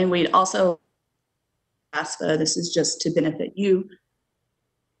 and we'd also FAFSA. This is just to benefit you,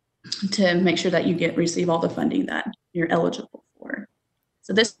 to make sure that you receive all the funding that you're eligible for.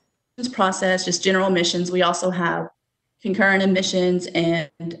 So this process, just general admissions. We also have concurrent admissions,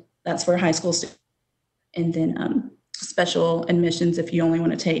 and that's for high school students, and then special admissions if you only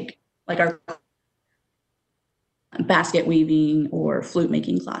want to take like our basket weaving or flute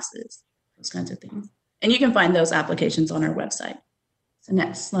making classes, those kinds of things. And you can find those applications on our website. So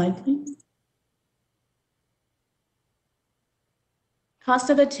next slide, please.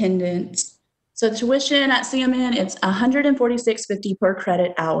 Cost of attendance. So tuition at CMN, it's $146.50 per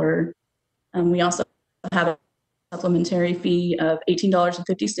credit hour. We also have a supplementary fee of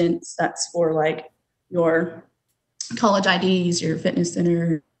 $18.50. That's for like your college IDs, your fitness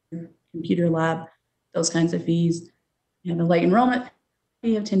center, computer lab, those kinds of fees. You have a late enrollment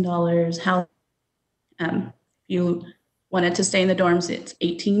fee of $10. How if you wanted to stay in the dorms, it's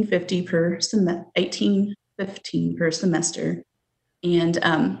 $18.15 per semester. And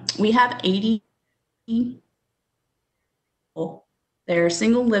we have 80 people. They're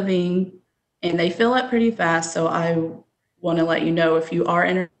single living and they fill up pretty fast. So I want to let you know, if you are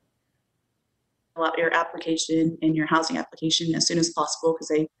entering your application and your housing application as soon as possible, because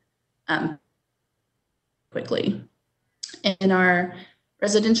they quickly. And our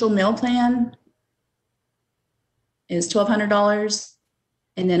residential meal plan is $1,200,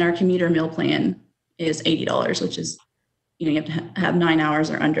 and then our commuter meal plan is $80, which is, you have to have 9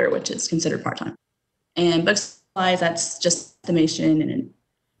 hours or under, which is considered part-time. And book supplies, that's just estimation, and it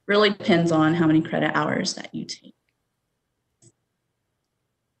really depends on how many credit hours that you take.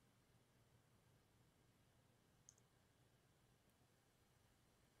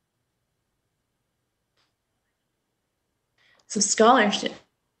 So scholarship.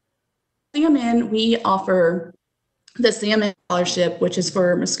 CMN, we offer the CMN scholarship, which is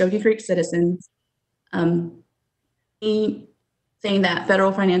for Muscogee Creek citizens. Saying that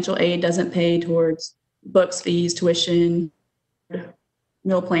federal financial aid doesn't pay towards books, fees, tuition,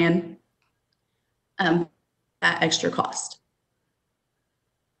 meal plan, at extra cost.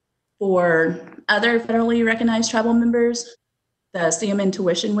 For other federally recognized tribal members, the CMN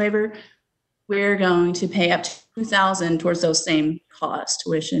tuition waiver, we're going to pay up to $2,000 towards those same costs: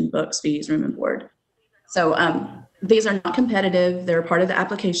 tuition, books, fees, room and board. So these are not competitive. They're part of the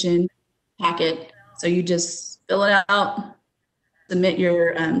application packet. So you just fill it out, submit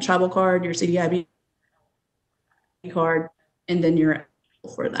your tribal card, your CDIB card, and then you're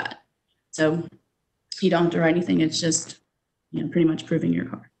eligible for that. So you don't have to write anything. It's just, pretty much proving your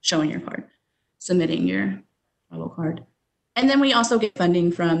card, showing your card, submitting your tribal card. And then we also get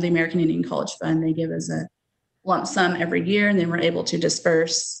funding from the American Indian College Fund. They give us a lump sum every year, and then we're able to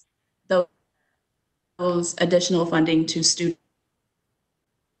disperse those additional funding to students.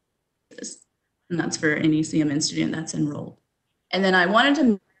 And that's for any CMN student that's enrolled. And then I wanted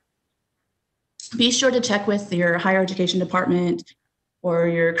to be sure to check with your higher education department or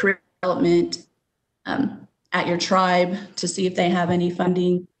your career development at your tribe to see if they have any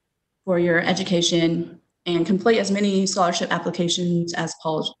funding for your education, and complete as many scholarship applications as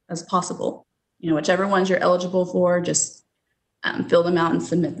possible. Whichever ones you're eligible for, just fill them out and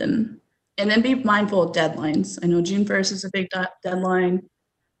submit them. And then be mindful of deadlines. I know June 1st is a big deadline.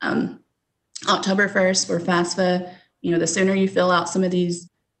 October 1st for FAFSA. The sooner you fill out some of these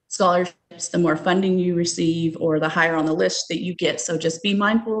scholarships, the more funding you receive, or the higher on the list that you get. So just be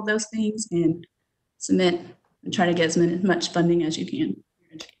mindful of those things and submit and try to get as much funding as you can for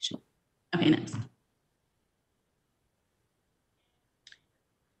your education. Okay, next.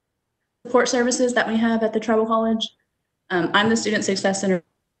 Support services that we have at the Tribal College. I'm the Student Success Center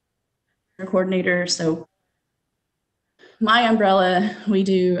coordinator. So my umbrella, we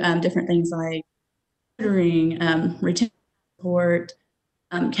do different things like tutoring, retention support,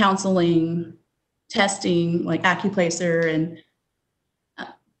 counseling, testing, like Acuplacer and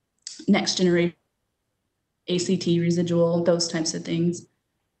next generation ACT residual, those types of things.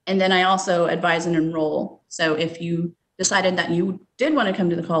 And then I also advise and enroll. So if you decided that you did want to come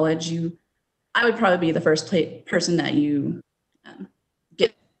to the college, I would probably be the first person that you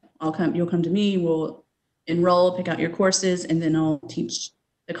get. You'll come to me, we'll enroll, pick out your courses, and then I'll teach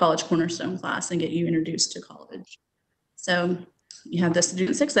the College Cornerstone class and get you introduced to college. So you have the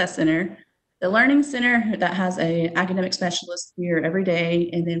Student Success Center, the Learning Center that has an academic specialist here every day,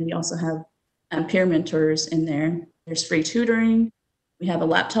 and then we also have peer mentors in there. There's free tutoring. We have a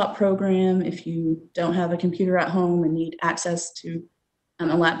laptop program. If you don't have a computer at home and need access to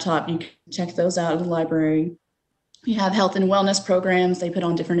a laptop, you can check those out at the library. We have health and wellness programs. They put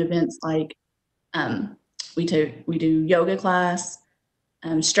on different events like we do yoga class,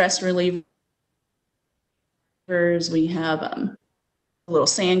 stress relievers. We have little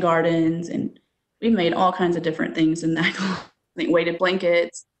sand gardens, and we've made all kinds of different things in that. I think weighted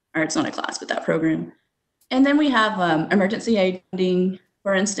blankets, or it's not a class, but that program. And then we have emergency aid funding.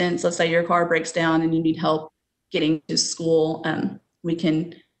 For instance, let's say your car breaks down and you need help getting to school. We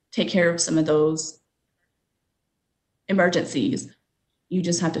can take care of some of those emergencies. You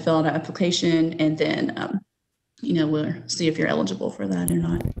just have to fill out an application, and then we'll see if you're eligible for that or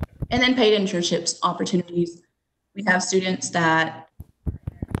not. And then paid internships opportunities. We have students that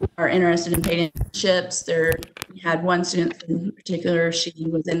are interested in paid internships. We had one student in particular, she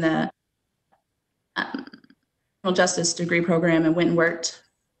was in the criminal justice degree program and went and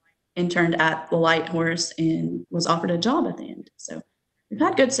interned at the Light Horse and was offered a job at the end. So we've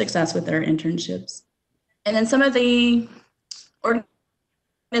had good success with our internships. And then some of the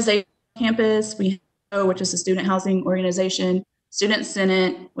organization campus, we have, which is a student housing organization, Student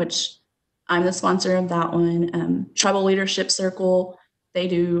Senate, which I'm the sponsor of that one, Tribal Leadership Circle. They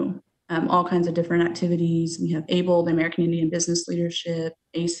do all kinds of different activities. We have ABLE, the American Indian Business Leadership,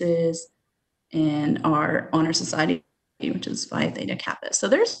 ACES, and our Honor Society, which is Phi Theta Kappa. So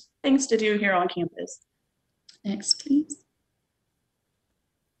there's things to do here on campus. Next, please.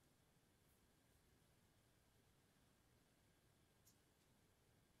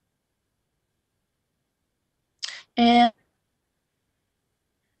 And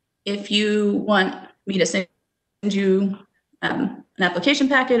if you want me to send you an application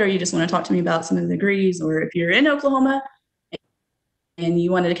packet, or you just want to talk to me about some of the degrees, or if you're in Oklahoma and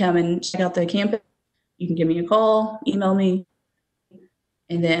you wanted to come and check out the campus, you can give me a call, email me,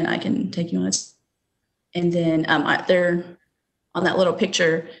 and then I can take you on it. And then there on that little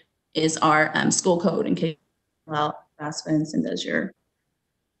picture is our school code in case you allow FAFSA and send us your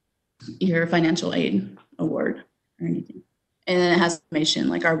financial aid award or anything. And then it has information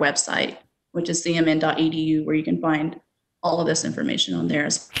like our website, which is cmn.edu, where you can find all of this information on there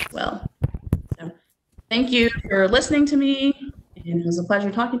as well. So thank you for listening to me. And it was a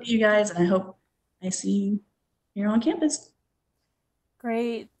pleasure talking to you guys. And I hope I see you here on campus.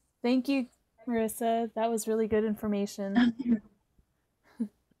 Great. Thank you, Marissa. That was really good information.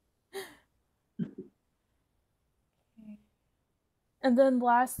 And then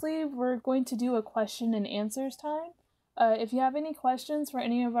lastly, we're going to do a question and answers time. If you have any questions for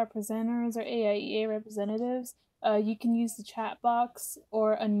any of our presenters or AIEA representatives, you can use the chat box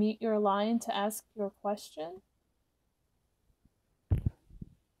or unmute your line to ask your question.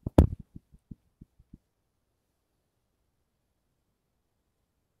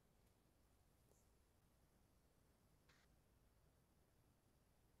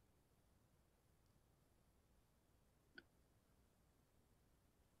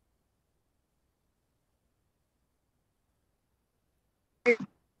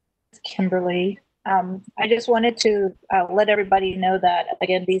 Kimberly. I just wanted to let everybody know that,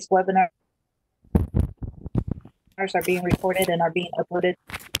 again, these webinars are being recorded and are being uploaded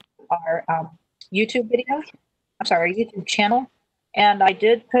to our YouTube video. I'm sorry, YouTube channel. And I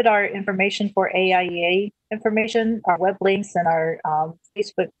did put our information for AIEA information, our web links, and our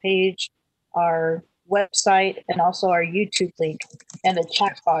Facebook page, our website, and also our YouTube link in the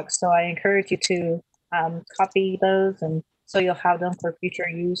chat box. So I encourage you to copy those, and so you'll have them for future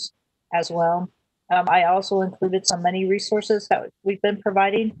use as well. I also included some many resources that we've been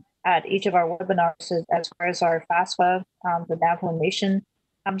providing at each of our webinars, as far as our FAFSA, the Navajo Nation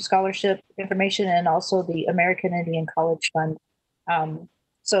scholarship information, and also the American Indian College Fund.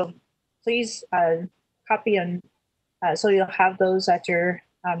 So please copy and so you'll have those at your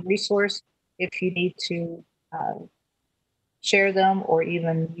resource if you need to share them or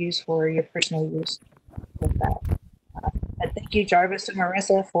even use for your personal use with that. Thank you, Jarvis and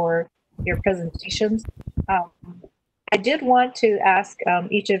Marissa, for your presentations. I did want to ask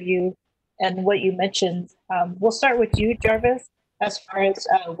each of you and what you mentioned. We'll start with you, Jarvis, as far as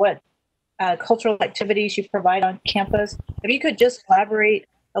what cultural activities you provide on campus. If you could just elaborate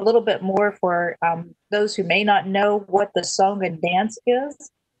a little bit more for those who may not know what the song and dance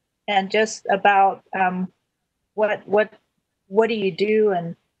is, and just about what what do you do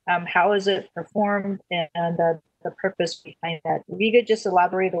and how is it performed and the purpose behind that. If you could just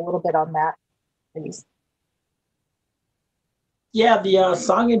elaborate a little bit on that, please. Yeah, the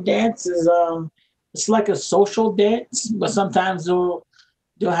song and dance is it's like a social dance, but sometimes they'll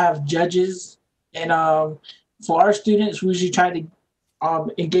have judges, and for our students, we usually try to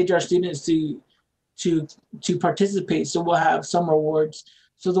engage our students to to participate. So we'll have some awards.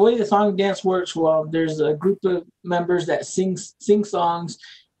 So the way the song and dance works, well, there's a group of members that sing songs,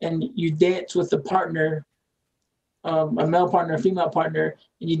 and you dance with a partner, a male partner, a female partner,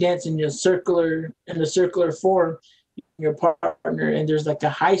 and you dance in the circular form, your partner, and there's like a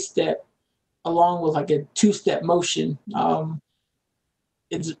high step along with like a two-step motion.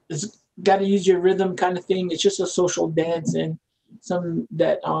 It's got to use your rhythm kind of thing. It's just a social dance and something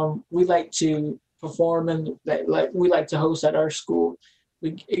that we like to perform and that like we like to host at our school.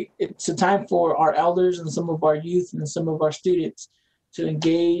 It's a time for our elders and some of our youth and some of our students to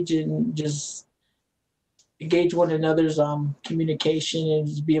engage and just engage one another's communication and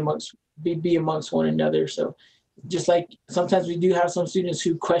just be amongst one another. So just like sometimes we do have some students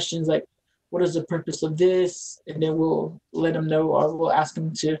who questions like, what is the purpose of this? And then we'll let them know, or we'll ask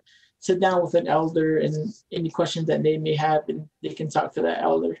them to sit down with an elder and any questions that they may have, and they can talk to that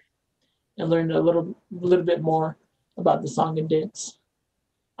elder and learn a little bit more about the song and dance.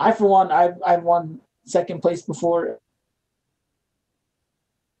 I, for one, I've won second place before.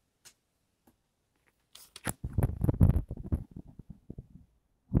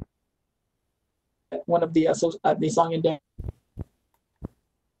 One of the song and dance.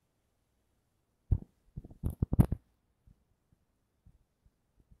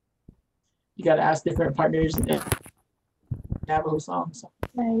 You got to ask different partners and Navajo songs.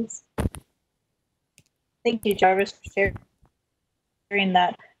 Nice. Thank you, Jarvis, for sharing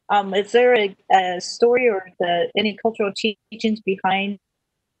that. Is there a story or any cultural teachings behind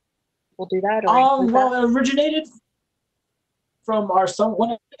we'll do that? Or well, it originated from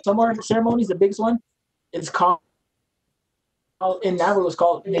one of our ceremonies. The biggest one is called in Navajo. It's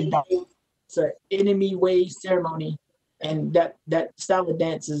called it's an enemy way ceremony, and that style of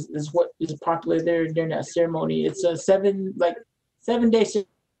dance is what is popular there during that ceremony. It's a 7 day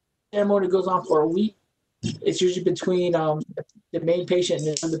ceremony. It goes on for a week. It's usually between the main patient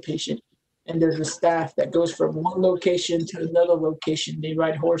and the other patient, and there's a staff that goes from one location to another location. They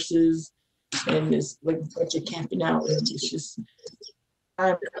ride horses, and it's like a bunch of camping out, and it's just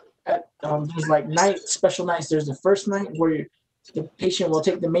there's like special nights. There's the first night where the patient will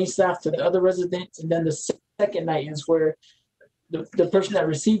take the main staff to the other residents, and then the second night is where the person that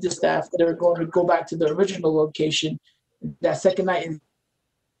received the staff, they're going to go back to the original location. That second night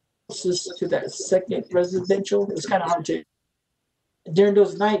is to that second residential. It's kind of hard to. During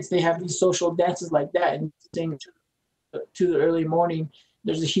those nights, they have these social dances like that, and sing to the early morning.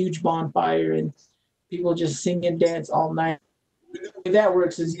 There's a huge bonfire, and people just sing and dance all night. The way that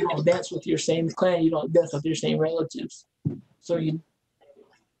works is you don't dance with your same clan, you don't dance with your same relatives, so you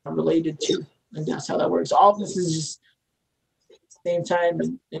are related to, and that's how that works. All this is just same time,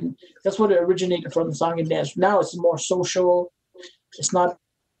 and that's what it originated from, the song and dance. Now it's more social. It's not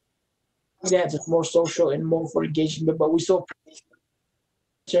dance, it's more social and more for engagement, but we still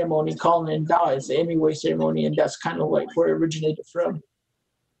ceremony calling in Da is the Emmy Way ceremony, and that's kind of like where it originated from.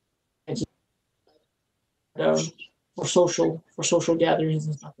 It's, for social gatherings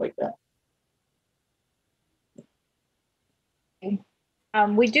and stuff like that.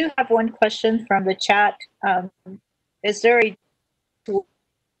 We do have one question from the chat. Is there a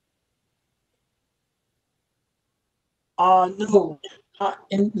no,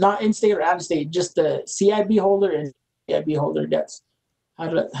 not in state or out of state, just the CIB holder and CIB holder. That's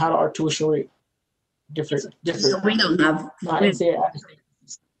how our tuition rate different. So we don't have Not in state or out of state.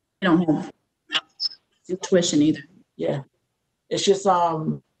 We don't have tuition either. Yeah, it's just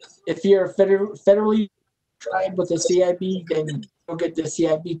if you're federally tried with the CIB, then you'll get the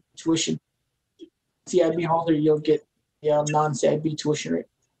CIB tuition. CIB holder, you'll get the non-CIB tuition rate.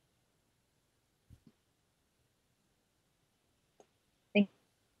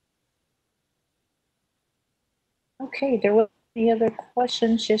 Okay, there were any other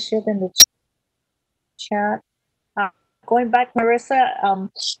questions just yet in the chat. going back, Marissa,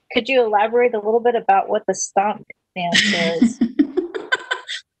 could you elaborate a little bit about what the stomp dance is?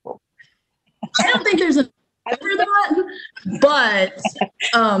 I don't think there's a for that, but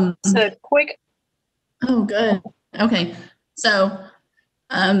So quick. Oh, good. Okay, so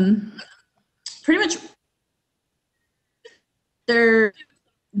pretty much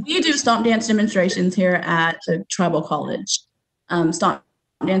we do stomp dance demonstrations here at the tribal college. Stomp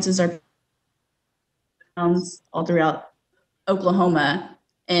dances are all throughout Oklahoma,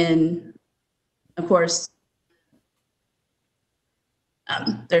 and of course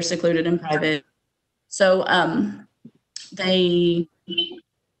they're secluded and private. So they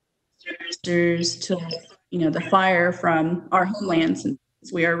to the fire from our homeland, since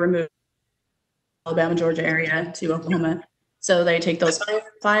we are removed from Alabama, Georgia area to Oklahoma. So they take those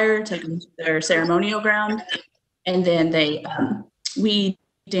fire, take them to their ceremonial ground, and then we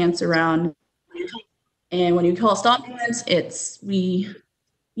dance around. And when you call stomp dance, we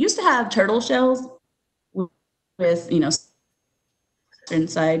used to have turtle shells with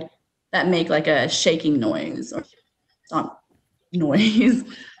inside that make like a shaking noise or stomp noise.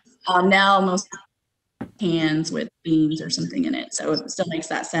 Now most cans with beans or something in it, so it still makes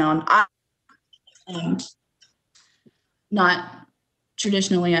that sound. Not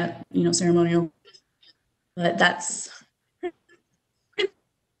traditionally at ceremonial, but that's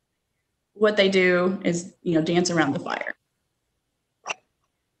what they do is dance around the fire,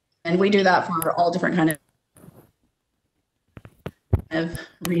 and we do that for all different kind of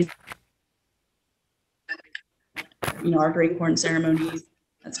reasons. Our great corn ceremonies.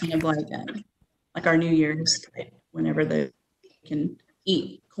 That's kind of like our New Year's, whenever they can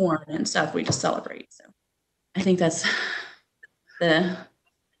eat corn and stuff, we just celebrate. So I think that's the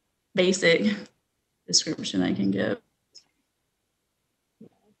basic description I can give.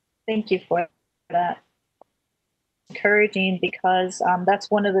 Thank you for that. Encouraging, because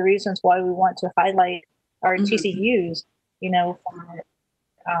that's one of the reasons why we want to highlight our TCUs,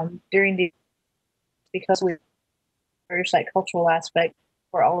 during the, because we encourage that cultural aspect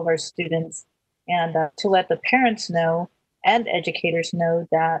for all of our students, and to let the parents know and educators know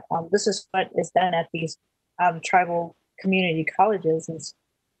that this is what is done at these tribal community colleges. And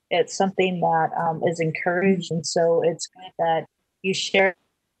it's something that is encouraged, and so it's good that you share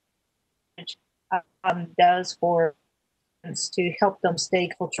does for students to help them stay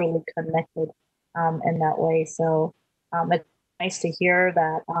culturally connected in that way. So it's nice to hear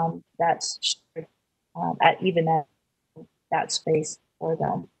that that's shared even at that space for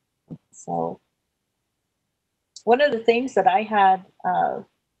them. So one of the things that I had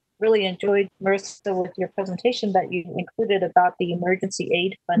really enjoyed, Marissa, with your presentation that you included about the emergency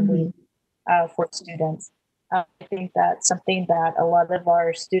aid funding for students. I think that's something that a lot of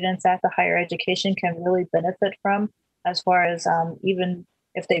our students at the higher education can really benefit from, as far as even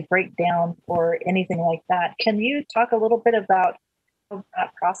if they break down or anything like that. Can you talk a little bit about how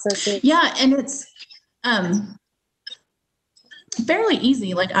that process is? Yeah, and it's fairly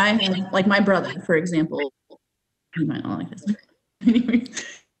easy. Like my brother, for example, he might not like this. Anyway,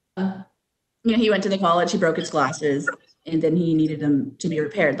 he went to the college, he broke his glasses, and then he needed them to be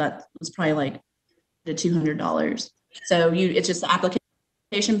repaired. That was probably like the $200. So it's just the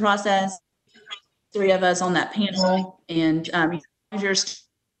application process. 3 of us on that panel, and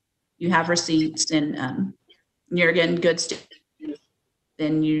you have receipts, and you're getting good students,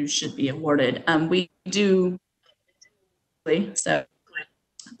 then you should be awarded. We do so,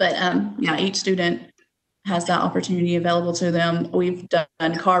 but yeah, each student has that opportunity available to them. We've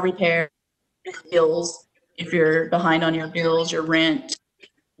done car repair, bills. If you're behind on your bills, your rent,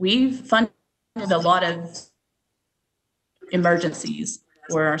 we've funded a lot of emergencies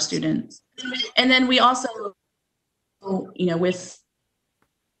for our students. And then we also,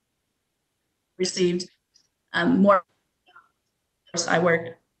 received more. I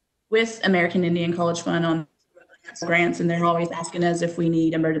work with American Indian College Fund on grants, and they're always asking us if we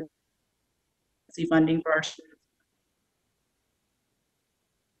need emergency funding for our students,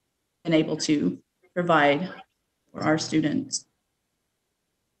 and able to provide for our students.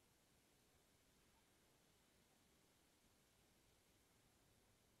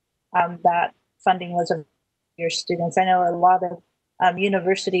 That funding was of your students. I know a lot of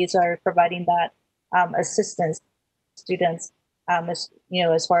universities are providing that assistance to students,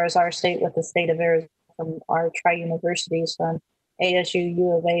 as far as our state, with the state of Arizona, from our tri-universities, from ASU,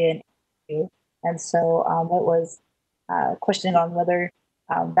 U of A, and AU. And so it was questioning on whether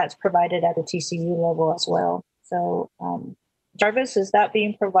that's provided at the TCU level as well. So Jarvis, is that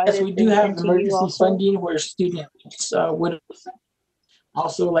being provided? Yes, we do have emergency funding where students would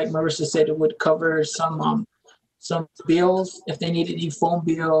also, like Marissa said, it would cover some some bills if they need any phone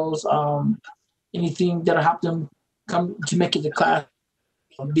bills, anything that'll help them come to make it to class.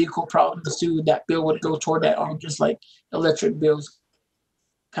 Vehicle problems too, that bill would go toward that, just like electric bills,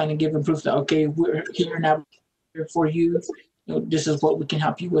 kind of giving proof that okay, we're here now for you. This is what we can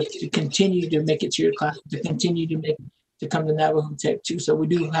help you with to continue to make it to your class, to continue to come to Navajo Tech too. So we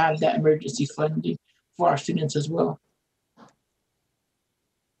do have that emergency funding for our students as well.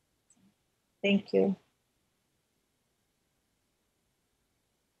 Thank you.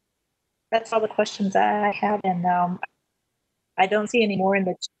 That's all the questions I have, and I don't see any more in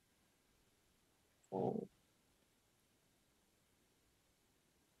the chat. So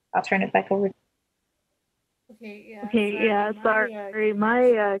I'll turn it back over. Okay, yeah, sorry,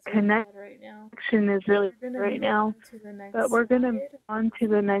 my connection is really right now, but we're going to move on to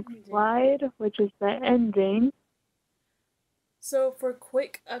the next slide, which is the ending. So for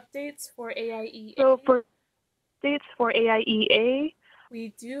quick updates for AIEA,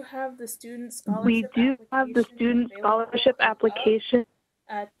 we do have the student scholarship application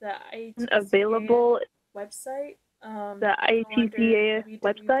at the AIEA available website. The ITCA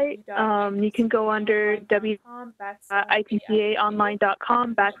website. You can go under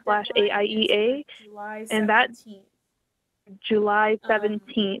itcaonline.com/AIEA, and that's July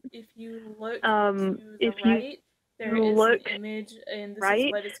 17th. If you look to the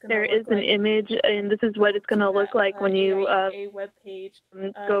right, there is an image, and this is what it's going to look like. And this is what it's going to look like when you web page.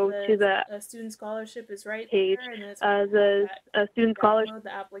 Go to the student scholarship is right page. there, and it's the student scholarship.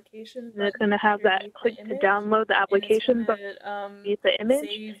 The application. And it's going to have that click to download the application, but the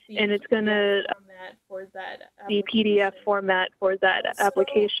image, and it's going to the PDF format for that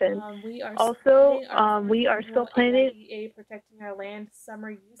application. We are still planning AIEA Protecting Our Land Summer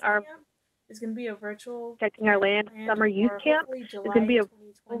Youth Camp. It's going to be a virtual Protecting Our Land Summer Youth Camp. It's going to be a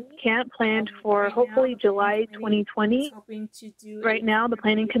camp planned for hopefully July 2020. Right now, the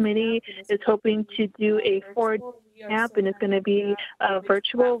planning committee is hoping to do a 4-day camp, and it's going to be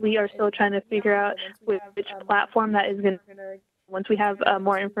virtual. We are still trying to figure out which platform that is going to. Once we have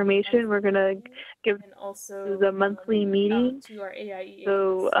more information, we're going to give the monthly meeting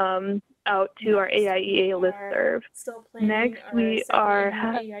out to our AIEA listserv. Next, we are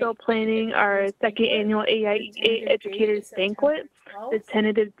still planning our second annual AIEA Educators Banquet. The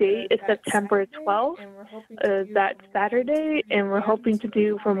tentative date is September 12th. That's Saturday, and we're hoping to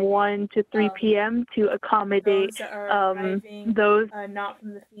do from 1 to 3 p.m. to accommodate those not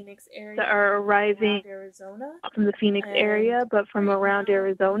from the Phoenix area that are arriving not from the Phoenix area, but from around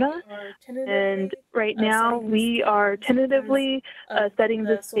Arizona. And right now, we are tentatively setting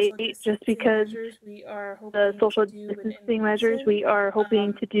this date just because the social distancing measures, we are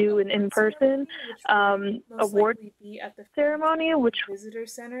hoping to do an in-person award ceremony, which will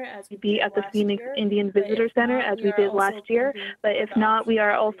be at the Phoenix Indian Visitor Center as we did last year. But if not, we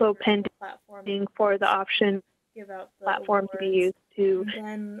are also pending for the option platform to be used to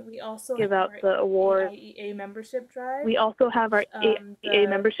give out the award. AIEA membership drive. We also have our AIEA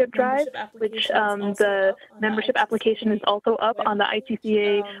membership drive, which the membership application is also up on the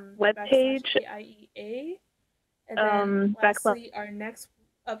ITCA webpage. And then lastly, our next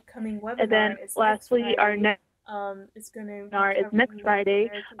upcoming webinar is next Friday. It's going to is next Friday.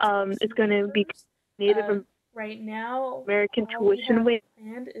 It's going to be Native right now, American tuition waiver.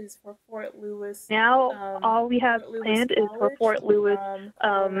 Is for Fort Lewis. Now, all we have planned is for Fort Lewis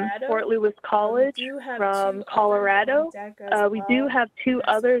College from Colorado. We do have 2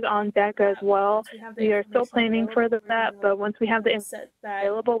 others on deck as well. We are still planning for that, but once we have the information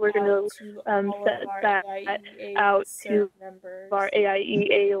available, we're going to set that out to our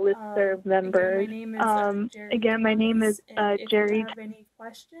AIEA listserv members. Again, my name is Jerry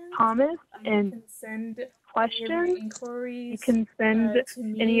Thomas, and questions, you can send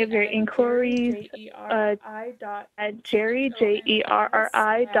any of your inquiries at Jerry,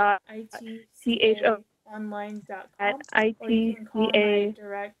 JERRI.CHO online.com, at ITCA.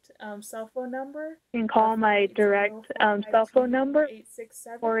 Direct cell phone number. You can call my direct cell phone number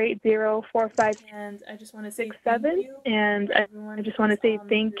 480-456-67. And I just want to say thank you. And I just want to say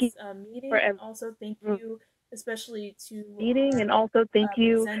thank you for everyone. Also, thank you especially to meeting, and also thank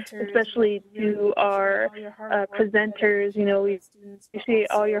you especially to our presenters. You know, we appreciate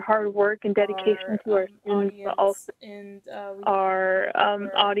all your hard work and dedication to our students, but also our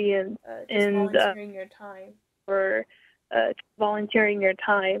audience and for volunteering your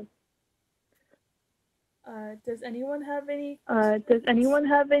time. Does anyone have any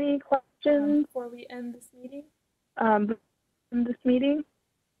questions before we end this meeting?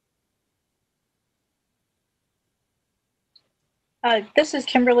 This is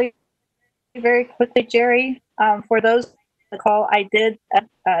Kimberly very quickly, Jerry. For those on the call, I did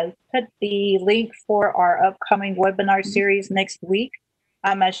put the link for our upcoming webinar series next week.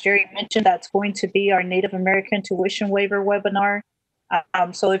 As Jerry mentioned, that's going to be our Native American tuition waiver webinar.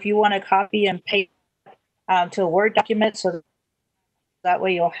 So if you want to copy and paste to a Word document, so that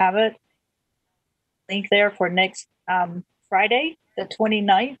way you'll have it. Link there for next Friday, the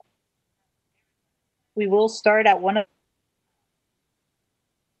 29th. We will start at 1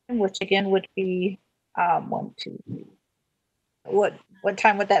 which again would be 1, 2, 3. What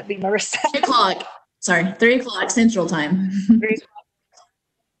time would that be, Marissa? 3 o'clock. Sorry, 3 o'clock Central Time. 3 o'clock.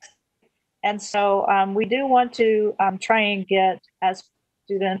 And so we do want to try and get as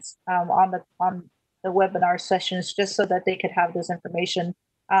students on the webinar sessions, just so that they could have this information.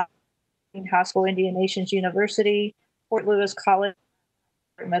 In Haskell Indian Nations University, Fort Lewis College,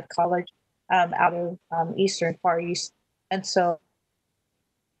 Dartmouth College, out of Eastern Far East, and so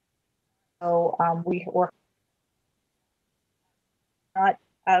we were not.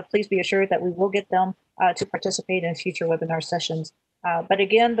 Please be assured that we will get them to participate in future webinar sessions. But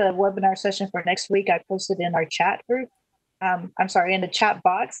again, the webinar session for next week, I posted in our chat group. I'm sorry, in the chat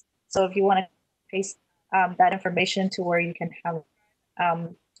box. So if you want to paste that information to where you can have it.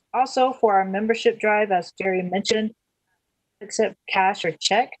 Also, for our membership drive, as Jerry mentioned, accept cash or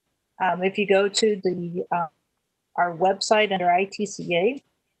check. If you go to the our website under ITCA,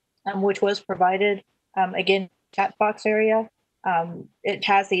 which was provided, again, chat box area, it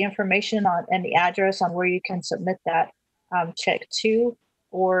has the information on and the address on where you can submit that check to,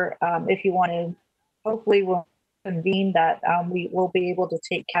 or if you want to, hopefully we'll convene that we will be able to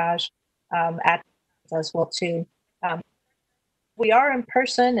take cash at as well too. We are in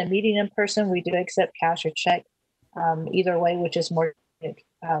person and meeting in person. We do accept cash or check, either way, which is more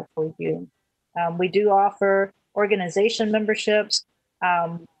for you. We do offer organization memberships,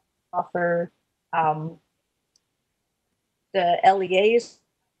 offer the LEAs,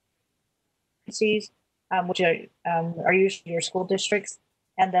 which are usually your school districts.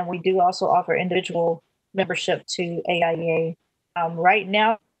 And then we do also offer individual membership to AIEA. Right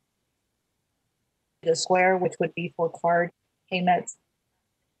now, the Square, which would be for card payments.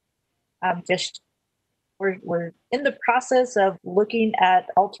 Just we're in the process of looking at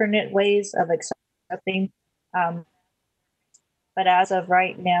alternate ways of accepting, but as of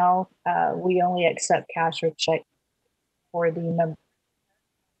right now, we only accept cash or check for the member.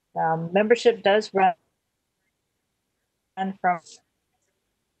 Membership does run from,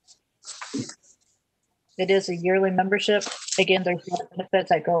 it is a yearly membership. Again, there's benefits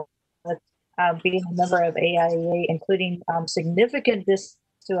that go with being a member of AIEA, including significant discounts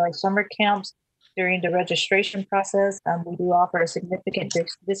to our summer camps during the registration process. We do offer a significant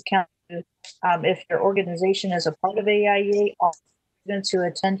discount to, if your organization is a part of AIEA, all students who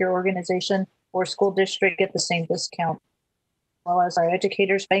attend your organization or school district get the same discount. As well as our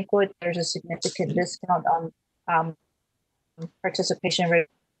educators banquet, there's a significant discount on participation rate.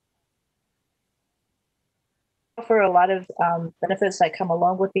 Offer a lot of benefits that come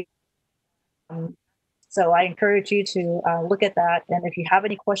along with it. So I encourage you to look at that. And if you have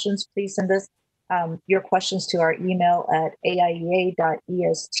any questions, please send us your questions to our email at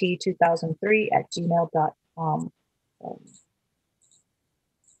aiea.est2003@gmail.com.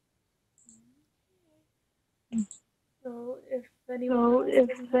 So if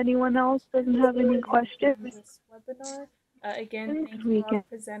anyone else doesn't have any questions, this webinar, again, thank you all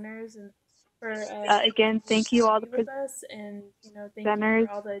the presenters and for again, thank you all the with us, and thank you presenters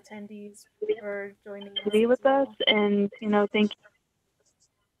for all the attendees for joining us. to be with us, and thank you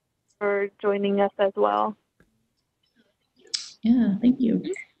for joining us as well. Yeah, thank you.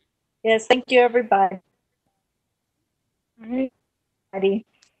 Yes, thank you, everybody. All right.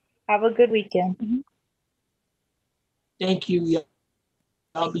 Have a good weekend. Thank you.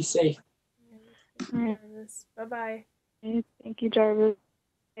 Y'all be safe. Bye-bye. Thank you, Jarvis.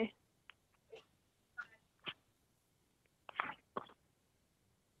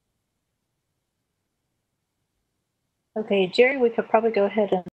 Okay, Jerry, we could probably go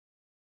ahead and